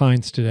 different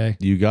pints today.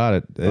 You got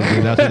it.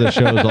 And that's what the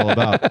show is all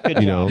about.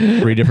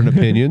 3 different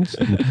opinions.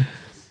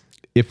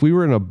 If we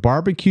were in a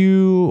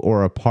barbecue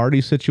or a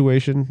party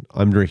situation,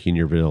 I'm drinking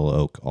your Vanilla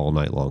Oak all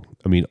night long.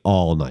 I mean,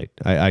 all night.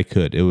 I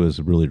could. It was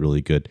really,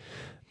 really good.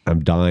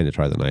 I'm dying to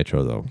try the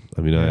Nitro, though.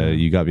 I mean,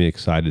 you got me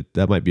excited.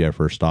 That might be our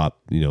first stop,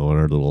 on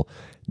our little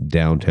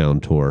downtown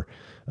tour.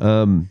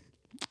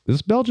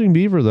 This Belgian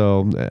Beaver,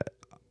 though,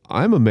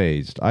 I'm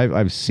amazed.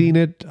 I've seen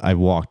it. I've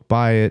walked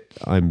by it.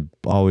 I've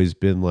always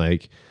been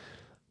like,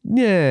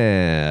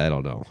 yeah, I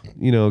don't know.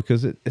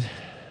 Because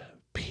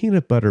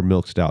peanut butter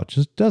milk stout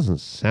just doesn't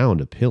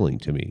sound appealing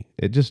to me.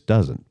 It just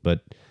doesn't.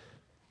 But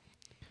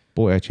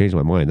boy, I changed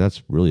my mind.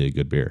 That's really a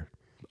good beer.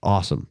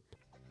 Awesome.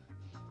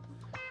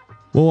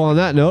 Well, on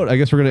that note, I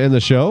guess we're going to end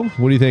the show.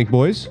 What do you think,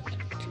 boys?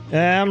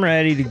 I'm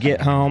ready to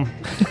get home.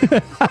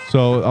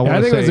 So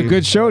I think it was a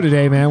good show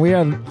today, man. We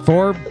had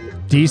 4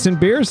 decent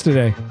beers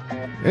today.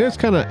 It's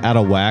kind of out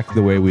of whack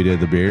the way we did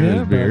the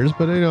beers,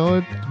 but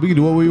we can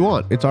do what we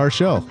want. It's our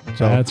show.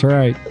 So that's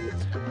right.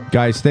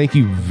 Guys, thank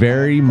you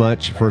very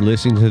much for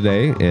listening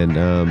today.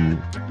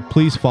 And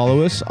please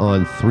follow us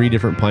on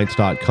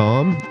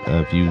 3differentpints.com.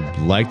 If you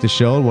like the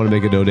show and want to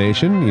make a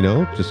donation,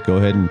 just go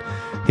ahead and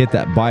hit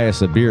that buy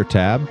us a beer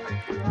tab.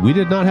 We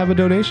did not have a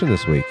donation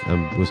this week.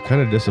 I was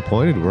kind of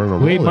disappointed. We're on a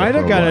roll. We might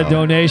have got a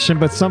donation,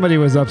 but somebody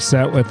was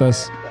upset with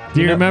us.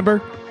 Do you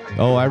remember?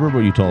 Oh, I remember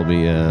what you told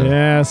me. Yeah.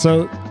 Yeah,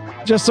 so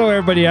just so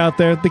everybody out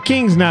there, the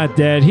king's not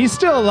dead. He's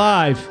still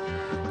alive.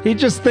 He's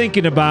just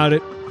thinking about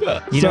it.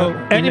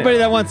 Anybody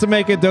that wants to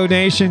make a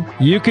donation,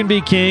 you can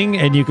be king,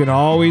 and you can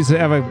always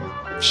have a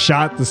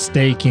shot to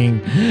stay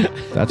king.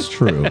 That's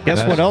true.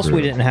 Guess what else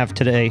we didn't have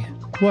today?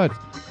 What?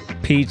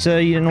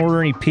 Pizza. You didn't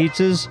order any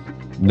pizzas?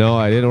 No,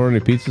 I didn't order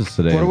any pizzas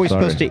today. What are we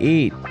supposed to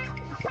eat?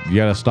 You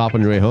got to stop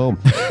on your way home.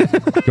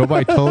 Go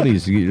by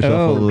Tony's. You get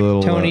yourself a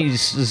little...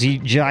 Tony's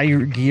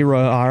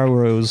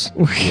gyros.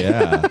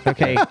 Yeah.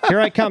 Okay, here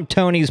I come,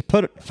 Tony's.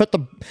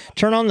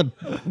 Turn on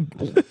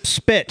the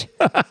spit.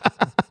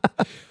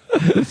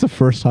 That's the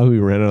first time we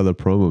ran out of the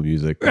promo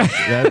music.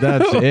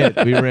 That's it.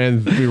 We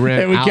ran.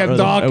 And we kept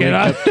talking. We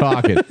kept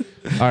talking. All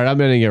right, I'm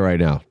ending it right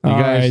now. You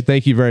guys,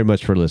 thank you very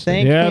much for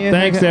listening.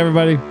 Thanks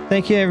everybody.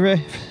 Thank you,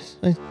 everybody.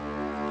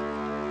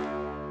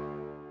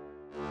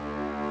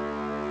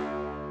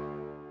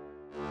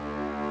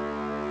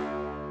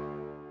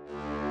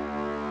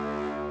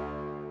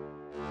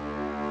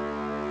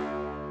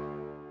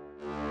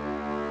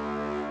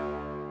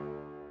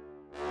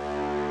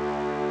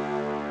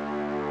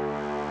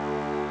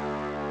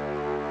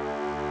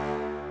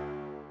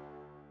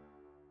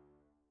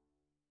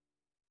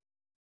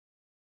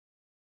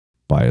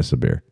 Buy us a beer.